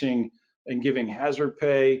increasing and giving hazard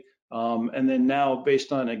pay. And then now,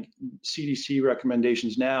 based on CDC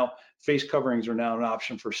recommendations now, face coverings are now an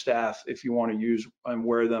option for staff if you want to use and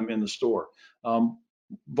wear them in the store.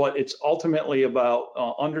 But it's ultimately about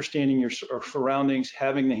understanding your surroundings,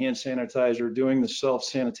 having the hand sanitizer, doing the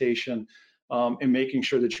self-sanitation, and making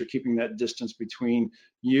sure that you're keeping that distance between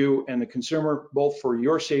you and the consumer, both for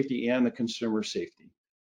your safety and the consumer safety.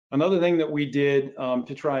 Another thing that we did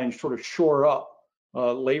to try and sort of shore up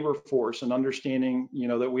labor force and understanding,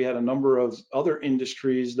 that we had a number of other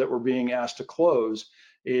industries that were being asked to close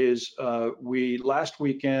is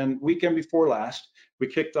weekend before last, we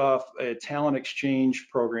kicked off a talent exchange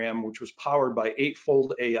program, which was powered by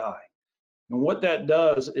Eightfold AI. And what that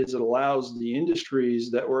does is it allows the industries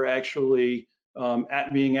that were actually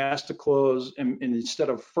being asked to close, and instead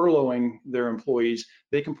of furloughing their employees,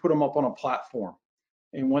 they can put them up on a platform.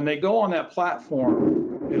 And when they go on that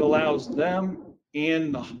platform, it allows them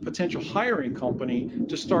and the potential hiring company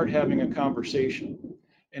to start having a conversation.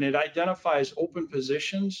 And it identifies open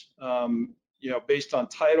positions, based on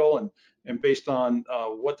title and based on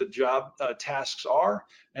what the job tasks are.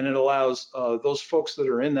 And it allows those folks that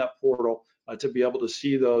are in that portal to be able to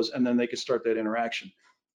see those, and then they can start that interaction.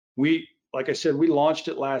 Like I said, we launched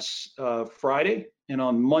it last Friday, and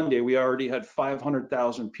on Monday, we already had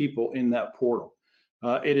 500,000 people in that portal.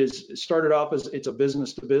 It started off as it's a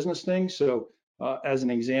business to business thing. So as an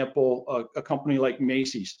example, a company like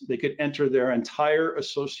Macy's, they could enter their entire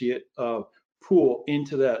associate pool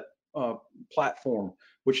into that platform,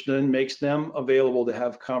 which then makes them available to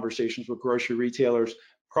have conversations with grocery retailers,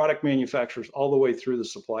 product manufacturers, all the way through the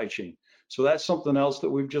supply chain. So that's something else that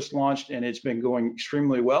we've just launched, and it's been going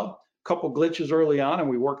extremely well. A couple glitches early on, and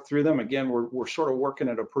we worked through them. Again, we're sort of working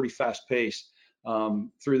at a pretty fast pace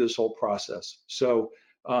through this whole process. So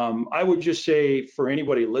I would just say for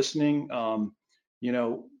anybody listening,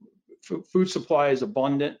 food supply is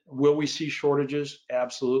abundant. Will we see shortages?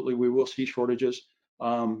 Absolutely, we will see shortages.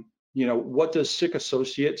 What does sick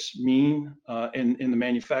associates mean in the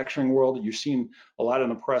manufacturing world? You've seen a lot in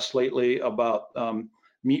the press lately about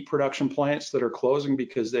meat production plants that are closing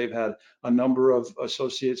because they've had a number of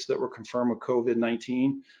associates that were confirmed with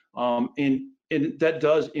COVID-19. And that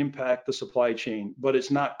does impact the supply chain, but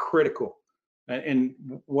it's not critical. And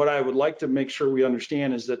what I would like to make sure we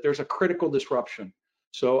understand is that there's a critical disruption.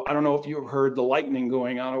 So I don't know if you've heard the lightning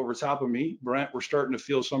going on over top of me, Brent. We're starting to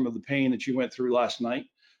feel some of the pain that you went through last night.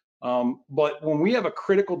 But when we have a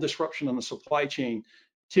critical disruption on the supply chain,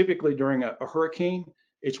 typically during a hurricane,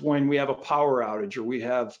 it's when we have a power outage or we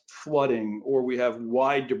have flooding or we have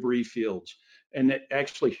wide debris fields, and it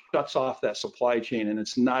actually shuts off that supply chain and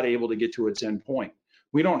it's not able to get to its end point.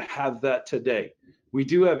 We don't have that today. We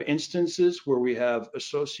do have instances where we have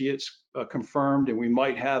associates confirmed, and we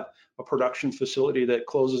might have a production facility that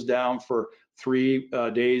closes down for 3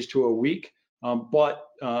 days to a week. But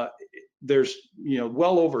there's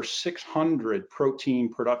well over 600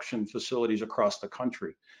 protein production facilities across the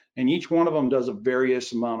country, and each one of them does a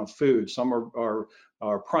various amount of food. Some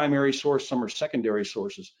are primary source, some are secondary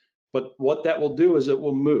sources. But what that will do is it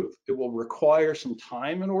will move. It will require some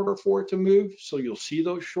time in order for it to move. So you'll see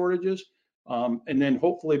those shortages. And then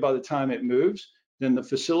hopefully by the time it moves, then the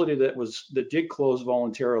facility that did close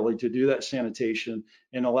voluntarily to do that sanitation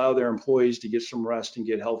and allow their employees to get some rest and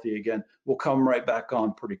get healthy again will come right back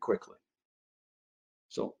on pretty quickly.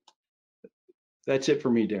 So that's it for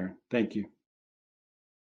me, Darren. Thank you.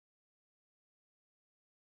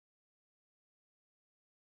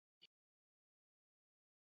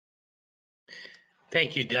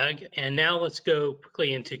 Thank you, Doug. And now let's go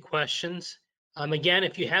quickly into questions. Again,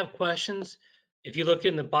 if you have questions, if you look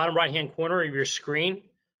in the bottom right-hand corner of your screen,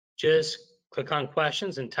 just click on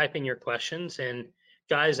questions and type in your questions. And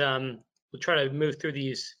guys, we'll try to move through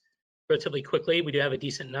these relatively quickly. We do have a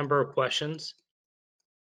decent number of questions.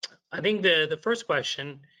 I think the first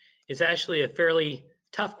question is actually a fairly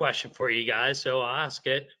tough question for you guys, so I'll ask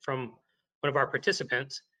it from one of our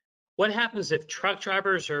participants. What happens if truck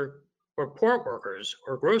drivers or port workers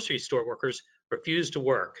or grocery store workers refuse to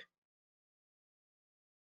work?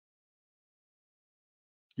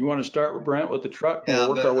 You want to start with Brent with the truck? Yeah,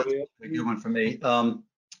 work our way up? A good one for me.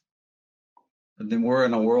 Then we're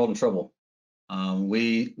in a world in trouble.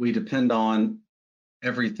 We depend on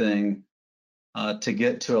everything to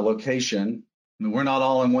get to a location. I mean, we're not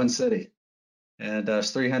all in one city, and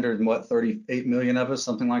there's 38 million of us,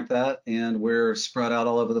 something like that, and we're spread out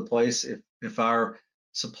all over the place. If our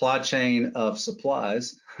supply chain of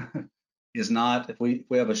supplies is not, if we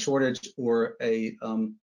have a shortage or a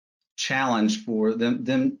challenge for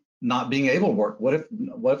them not being able to work, what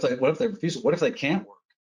if they refuse? What if they can't work?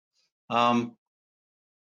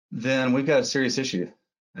 Then we've got a serious issue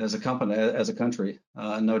as a company, as a country,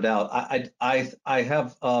 no doubt. I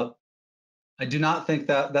do not think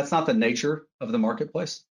that's not the nature of the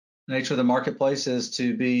marketplace. The nature of the marketplace is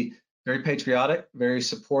to be very patriotic, very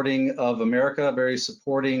supporting of America, very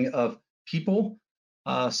supporting of people.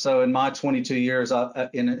 So in my 22 years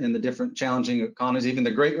in the different challenging economies, even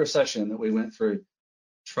the Great Recession that we went through,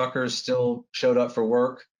 truckers still showed up for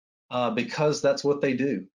work because that's what they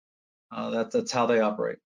do. That's how they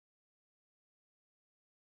operate.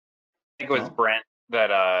 I think it was Brent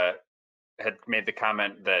that had made the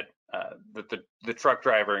comment that the truck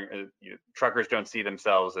driver, truckers don't see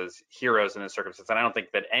themselves as heroes in this circumstance. And I don't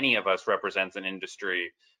think that any of us represents an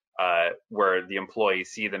industry where the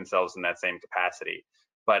employees see themselves in that same capacity.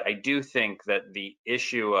 But I do think that the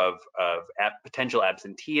issue of potential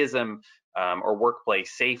absenteeism or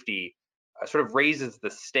workplace safety sort of raises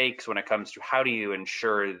the stakes when it comes to how do you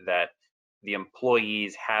ensure that the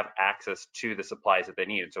employees have access to the supplies that they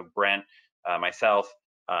need. So Brent, myself,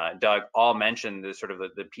 Doug all mentioned the sort of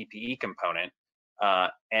the PPE component,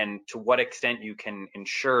 and to what extent you can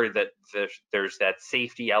ensure that there's that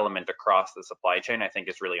safety element across the supply chain, I think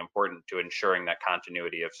is really important to ensuring that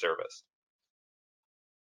continuity of service.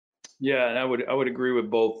 Yeah, and I would agree with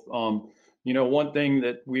both. You know, one thing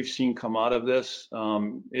that we've seen come out of this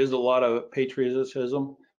is a lot of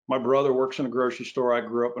patriotism. My brother works in a grocery store. I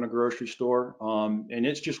grew up in a grocery store, and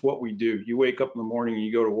it's just what we do. You wake up in the morning and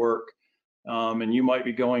you go to work, and you might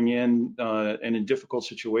be going in a difficult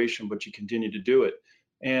situation, but you continue to do it.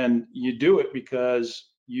 And you do it because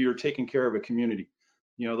you're taking care of a community.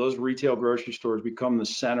 You know, those retail grocery stores become the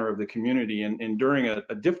center of the community. And during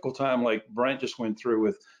a difficult time like Brent just went through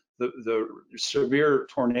with the severe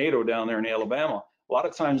tornado down there in Alabama, a lot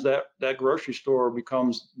of times that grocery store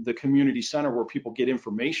becomes the community center where people get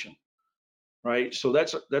information, right? So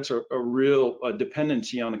that's a real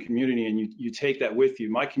dependency on the community, and you take that with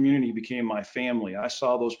you. My community became my family. I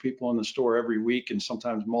saw those people in the store every week and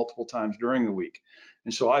sometimes multiple times during the week.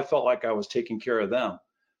 And so I felt like I was taking care of them.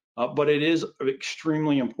 But it is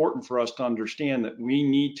extremely important for us to understand that we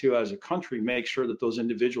need to, as a country, make sure that those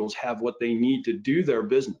individuals have what they need to do their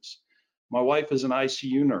business. My wife is an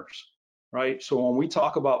ICU nurse, right? So when we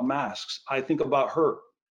talk about masks, I think about her,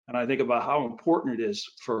 and I think about how important it is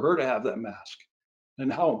for her to have that mask,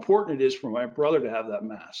 and how important it is for my brother to have that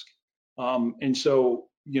mask. And so,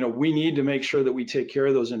 you know, we need to make sure that we take care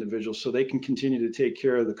of those individuals so they can continue to take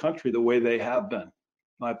care of the country the way they have been.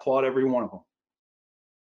 I applaud every one of them.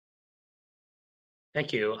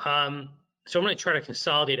 Thank you. So I'm going to try to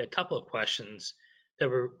consolidate a couple of questions that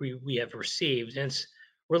we have received. And it's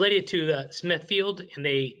related to Smithfield, and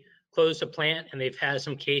they closed a plant and they've had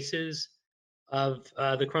some cases of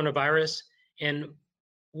the coronavirus. And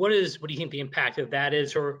what do you think the impact of that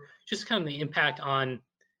is, or just kind of the impact on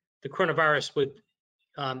the coronavirus with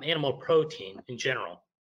animal protein in general?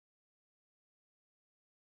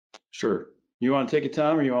 Sure. You want to take it,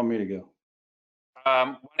 Tom, or you want me to go?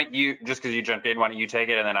 Why don't you, just because you jumped in, why don't you take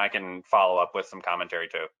it, and then I can follow up with some commentary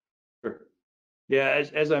too. Sure. Yeah,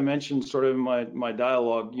 as I mentioned sort of in my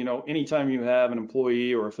dialogue, you know, anytime you have an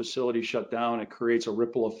employee or a facility shut down, it creates a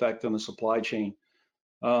ripple effect on the supply chain.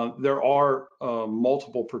 There are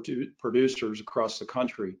multiple producers across the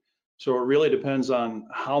country. So it really depends on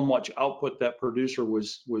how much output that producer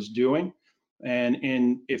was doing.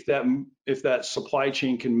 And if that supply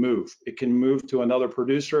chain can move, it can move to another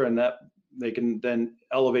producer, and that they can then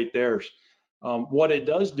elevate theirs. What it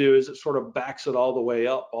does do is it sort of backs it all the way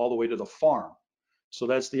up, all the way to the farm. So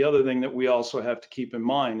that's the other thing that we also have to keep in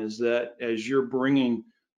mind, is that as you're bringing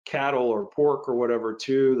cattle or pork or whatever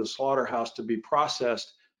to the slaughterhouse to be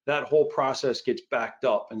processed, that whole process gets backed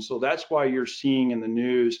up. And so that's why you're seeing in the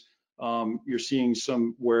news, you're seeing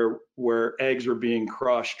some where eggs are being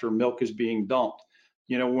crushed or milk is being dumped.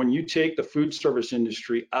 You know, when you take the food service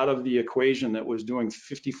industry out of the equation that was doing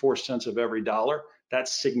 54 cents of every dollar,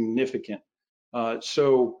 that's significant.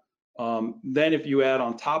 Then if you add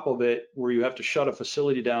on top of it where you have to shut a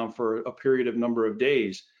facility down for a period of number of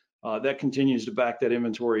days, that continues to back that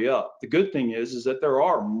inventory up. The good thing is that there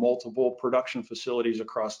are multiple production facilities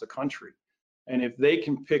across the country. And if they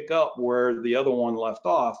can pick up where the other one left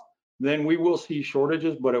off, then we will see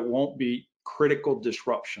shortages, but it won't be critical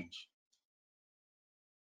disruptions.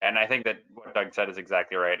 And I think that what Doug said is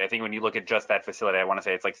exactly right. I think when you look at just that facility, I want to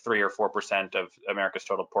say it's like 3 or 4% of America's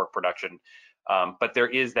total pork production. But there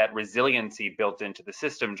is that resiliency built into the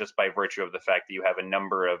system just by virtue of the fact that you have a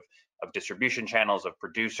number of distribution channels, of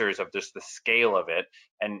producers, of just the scale of it.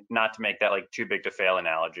 And not to make that like too big to fail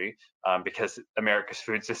analogy, because America's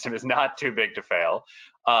food system is not too big to fail.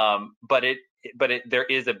 But there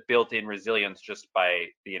is a built-in resilience just by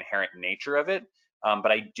the inherent nature of it.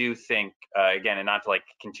 But I do think, again, and not to like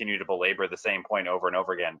continue to belabor the same point over and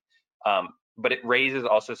over again, but it raises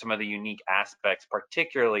also some of the unique aspects,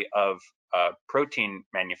 particularly of protein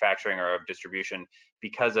manufacturing or of distribution,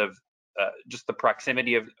 because of just the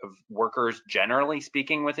proximity of workers, generally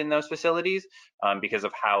speaking, within those facilities, because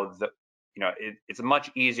of how it's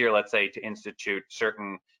much easier, let's say, to institute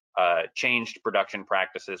certain changed production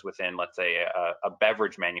practices within, let's say, a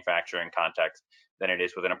beverage manufacturing context than it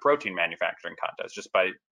is within a protein manufacturing context, just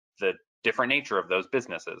by the different nature of those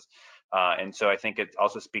businesses. And so I think it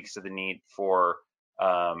also speaks to the need for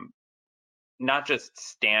not just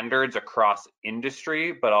standards across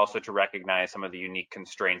industry, but also to recognize some of the unique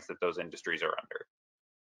constraints that those industries are under.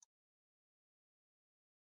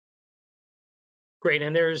 Great,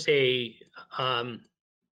 and there's a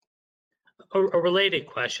related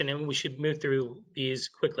question, and we should move through these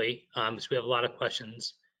quickly because we have a lot of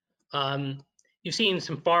questions. You've seen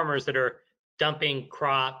some farmers that are dumping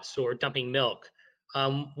crops or dumping milk.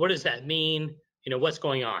 What does that mean? You know, what's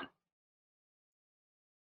going on?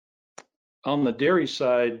 On the dairy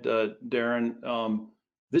side, Darren,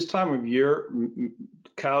 this time of year,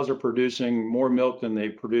 cows are producing more milk than they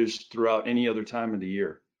produce throughout any other time of the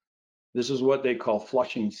year. This is what they call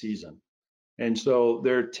flushing season. And so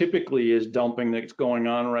there typically is dumping that's going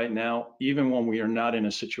on right now, even when we are not in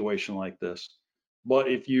a situation like this.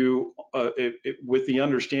 But if you, with the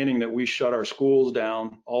understanding that we shut our schools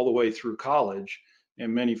down all the way through college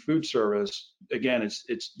and many food service, again,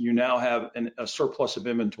 it's you now have a surplus of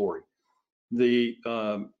inventory. The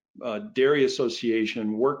Dairy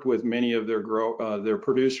Association worked with many of their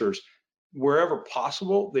producers. Wherever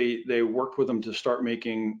possible, they worked with them to start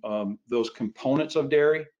making those components of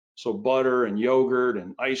dairy, so butter and yogurt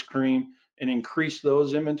and ice cream, and increase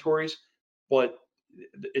those inventories. But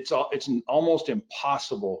it's almost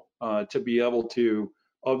impossible to be able to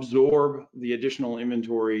absorb the additional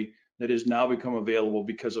inventory that has now become available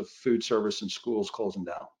because of food service and schools closing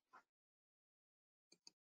down.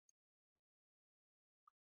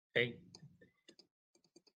 Okay.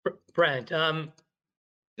 Brent,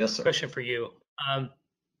 yes, sir. Question for you.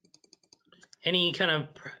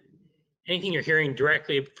 Anything you're hearing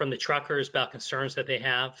directly from the truckers about concerns that they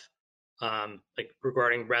have, like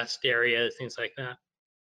regarding rest areas, things like that?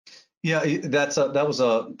 Yeah,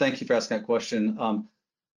 thank you for asking that question.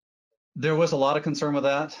 There was a lot of concern with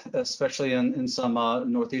that, especially in some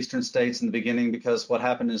northeastern states in the beginning, because what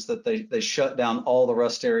happened is that they shut down all the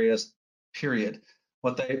rest areas, period.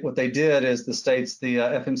 What they did is the states, the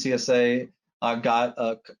FMCSA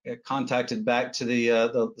got contacted back to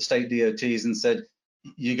the state DOTs and said,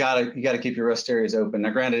 you gotta keep your rest areas open. Now,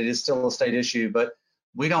 granted, it is still a state issue, but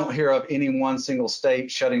we don't hear of any one single state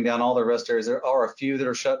shutting down all their rest areas. There are a few that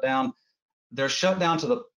are shut down. They're shut down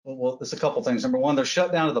to there's a couple things. Number one, they're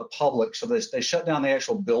shut down to the public. So they shut down the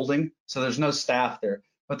actual building. So there's no staff there,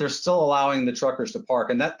 but they're still allowing the truckers to park.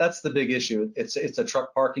 And that's the big issue. It's a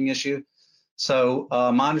truck parking issue. So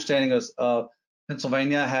my understanding is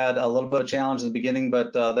Pennsylvania had a little bit of challenge in the beginning,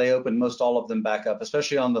 but they opened most all of them back up,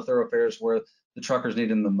 especially on the thoroughfares where the truckers need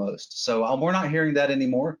them the most. So we're not hearing that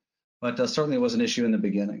anymore, but certainly it was an issue in the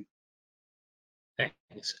beginning. Thanks.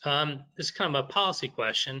 This is kind of a policy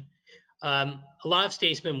question. A lot of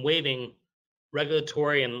states have been waiving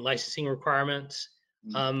regulatory and licensing requirements.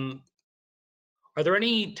 Are there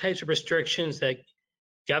any types of restrictions that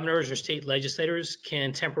governors or state legislators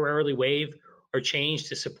can temporarily waive or change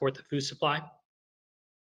to support the food supply?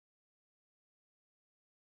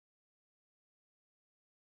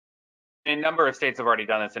 A number of states have already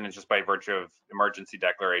done this, and it's just by virtue of emergency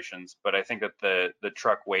declarations. But I think that the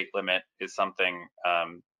truck weight limit is something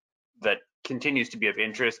that continues to be of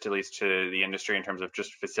interest, at least to the industry, in terms of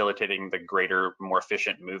just facilitating the greater, more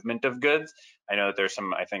efficient movement of goods. I know that there's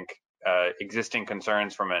some, I think, existing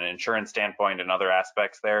concerns from an insurance standpoint and other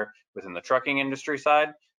aspects there within the trucking industry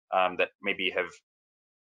side that maybe have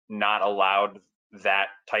not allowed that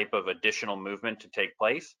type of additional movement to take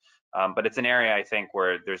place. But it's an area, I think,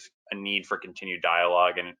 where there's a need for continued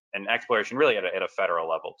dialogue and exploration, really at a federal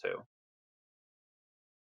level too.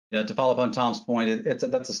 Yeah, to follow up on Tom's point, that's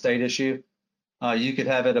a state issue. You could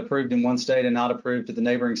have it approved in one state and not approved to the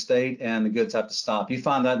neighboring state, and the goods have to stop. You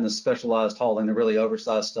find that in the specialized hauling, the really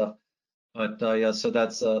oversized stuff. But yeah, so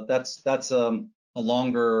that's a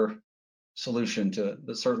longer solution to it,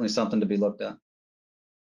 but certainly something to be looked at.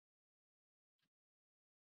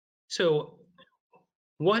 So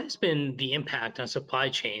what has been the impact on supply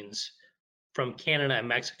chains from Canada and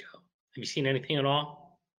Mexico? Have you seen anything at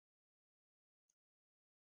all?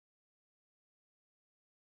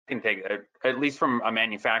 Can take at least from a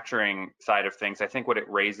manufacturing side of things. I think what it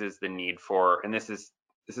raises the need for, and this is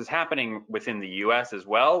happening within the U.S. as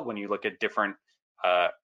well, when you look at different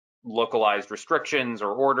localized restrictions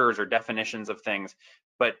or orders or definitions of things.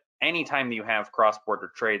 But anytime you have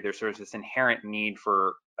cross-border trade, there's sort of this inherent need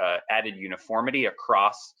for added uniformity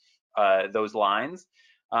across those lines.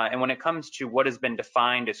 And when it comes to what has been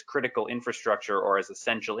defined as critical infrastructure or as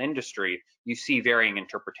essential industry, you see varying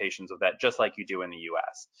interpretations of that, just like you do in the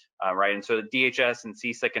US, right? And so the DHS and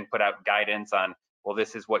CSIC can put out guidance on, well,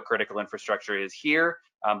 this is what critical infrastructure is here,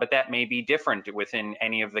 but that may be different within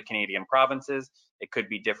any of the Canadian provinces. It could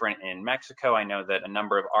be different in Mexico. I know that a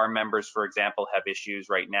number of our members, for example, have issues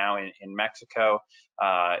right now in Mexico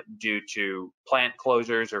due to plant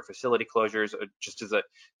closures or facility closures. Just as a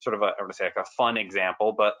sort of I want to say like a fun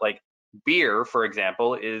example, but like beer, for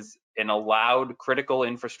example, is an allowed critical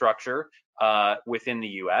infrastructure within the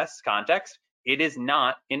US context. It is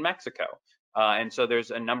not in Mexico. And so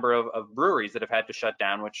there's a number of breweries that have had to shut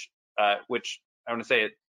down, which I want to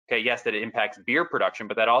say, okay, yes, that it impacts beer production,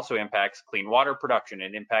 but that also impacts clean water production.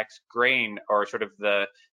 It impacts grain or sort of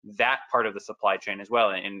that part of the supply chain as well.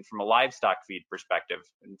 And from a livestock feed perspective,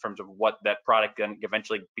 in terms of what that product then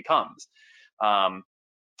eventually becomes. And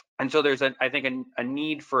so there's, I think, a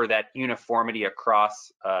need for that uniformity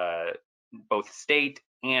across both state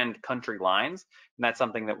and country lines. And that's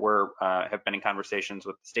something that we're have been in conversations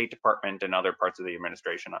with the State Department and other parts of the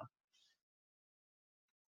administration on.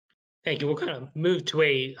 Thank you. We'll kind of move to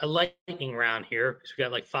a lightning round here because we've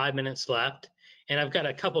got like 5 minutes left. And I've got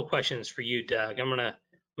a couple questions for you, Doug. let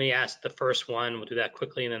me ask the first one. We'll do that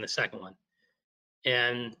quickly, and then the second one.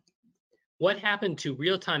 And what happened to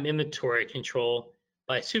real-time inventory control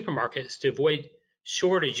by supermarkets to avoid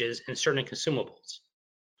shortages in certain consumables?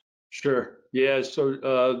 Sure. Yeah.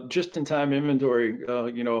 So just-in-time inventory,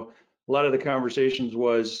 a lot of the conversations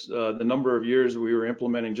was the number of years we were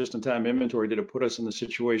implementing just-in-time inventory. Did it put us in the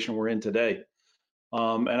situation we're in today?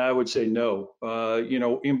 And I would say no.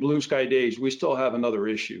 In blue sky days, we still have another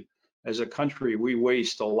issue. As a country, we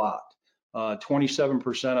waste a lot.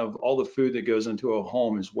 27% of all the food that goes into a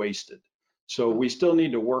home is wasted. So we still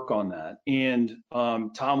need to work on that. And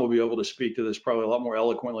Tom will be able to speak to this probably a lot more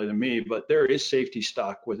eloquently than me, but there is safety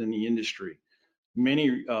stock within the industry.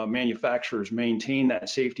 Many manufacturers maintain that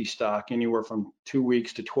safety stock anywhere from 2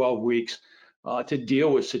 weeks to 12 weeks to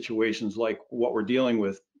deal with situations like what we're dealing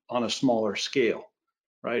with on a smaller scale,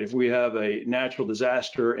 right? If we have a natural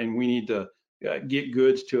disaster and we need to get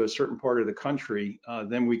goods to a certain part of the country,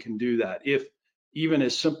 then we can do that. If even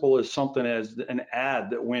as simple as something as an ad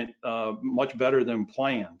that went much better than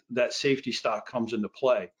planned, that safety stock comes into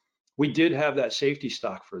play. We did have that safety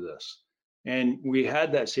stock for this. And we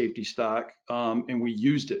had that safety stock and we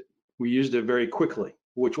used it. We used it very quickly,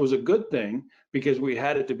 which was a good thing because we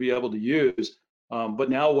had it to be able to use. But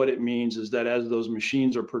now what it means is that as those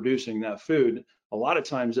machines are producing that food, a lot of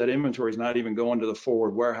times that inventory is not even going to the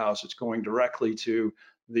forward warehouse. It's going directly to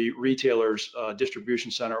the retailer's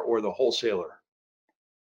distribution center or the wholesaler.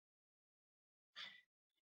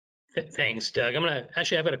 Thanks, Doug. I've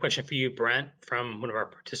got a question for you, Brent, from one of our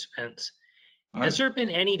participants. All right. Has there been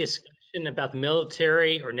any discussion about the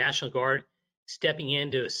military or National Guard stepping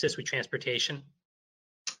in to assist with transportation?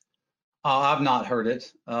 I've not heard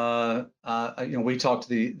it. We talked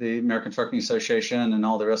to the American Trucking Association and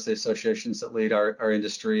all the rest of the associations that lead our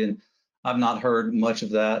industry, and I've not heard much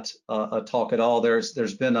of that talk at all. There's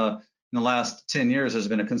been in the last 10 years, there's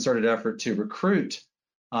been a concerted effort to recruit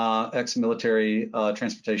ex-military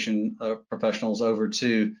transportation professionals over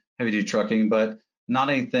to heavy-duty trucking, but not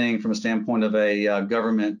anything from a standpoint of a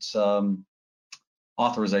government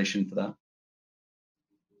authorization for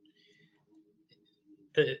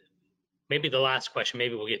that. Maybe the last question,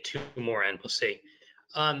 maybe we'll get 2 more in, we'll see.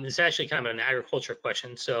 It's actually kind of an agriculture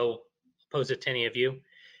question, so I'll pose it to any of you.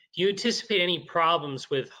 Do you anticipate any problems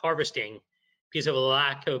with harvesting because of a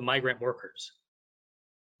lack of migrant workers?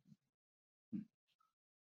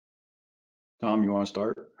 Tom, you want to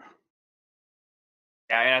start?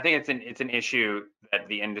 Yeah, and I think it's an issue that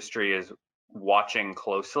the industry is watching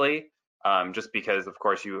closely, just because, of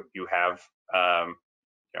course, you have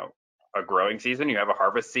a growing season, you have a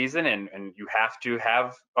harvest season, and you have to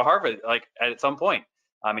have a harvest like at some point,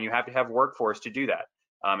 and you have to have workforce to do that.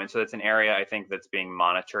 And so it's an area I think that's being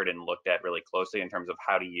monitored and looked at really closely in terms of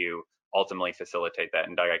how do you ultimately facilitate that.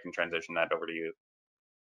 And Doug, I can transition that over to you.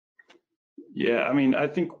 Yeah, I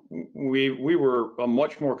think we were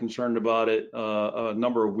much more concerned about it a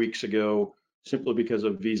number of weeks ago simply because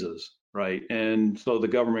of visas, right? And so the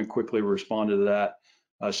government quickly responded to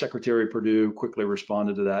that. Secretary Perdue quickly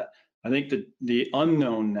responded to that. I think that the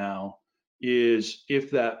unknown now is if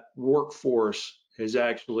that workforce has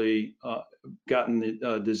actually gotten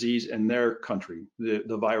the disease in their country,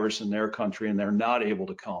 the virus in their country, and they're not able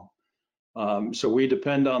to come. So we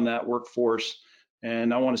depend on that workforce.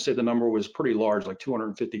 And I want to say the number was pretty large, like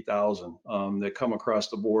 250,000 that come across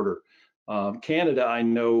the border. Canada, I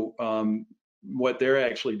know what they're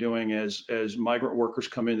actually doing as migrant workers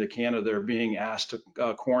come into Canada, they're being asked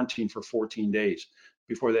to quarantine for 14 days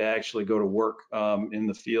before they actually go to work in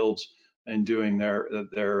the fields and doing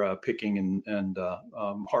their picking and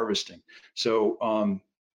harvesting. So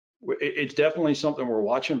it's definitely something we're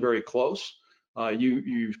watching very close.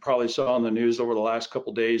 You probably saw on the news over the last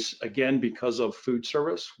couple of days, again, because of food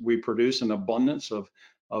service, we produce an abundance of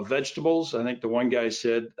vegetables. I think the one guy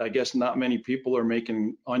said, I guess not many people are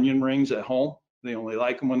making onion rings at home. They only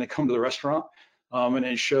like them when they come to the restaurant. And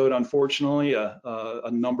it showed, unfortunately,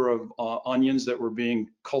 a number of onions that were being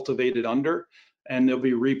cultivated under, and they'll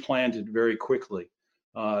be replanted very quickly.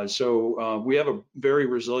 So we have a very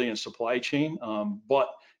resilient supply chain, but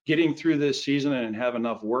getting through this season and have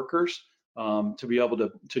enough workers to be able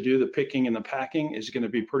to do the picking and the packing is going to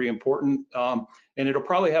be pretty important. And it'll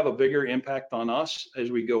probably have a bigger impact on us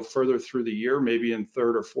as we go further through the year, maybe in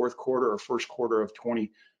third or fourth quarter or first quarter of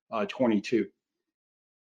 2022.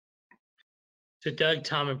 So Doug,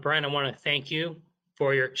 Tom, and Brent, I want to thank you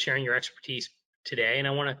for sharing your expertise today, and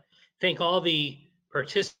I want to thank all the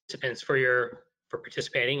participants for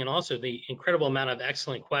participating, and also the incredible amount of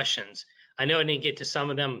excellent questions. I know I didn't get to some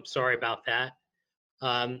of them. Sorry about that.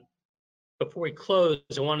 Before we close,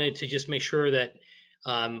 I wanted to just make sure that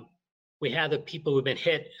we have the people who've been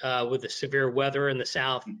hit with the severe weather in the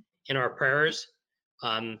South in our prayers.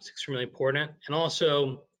 It's extremely important. And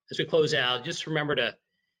also, as we close out, just remember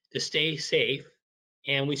to stay safe.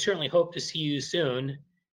 And we certainly hope to see you soon,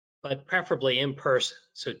 but preferably in person.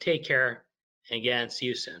 So take care. And again, see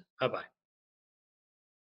you soon. Bye-bye.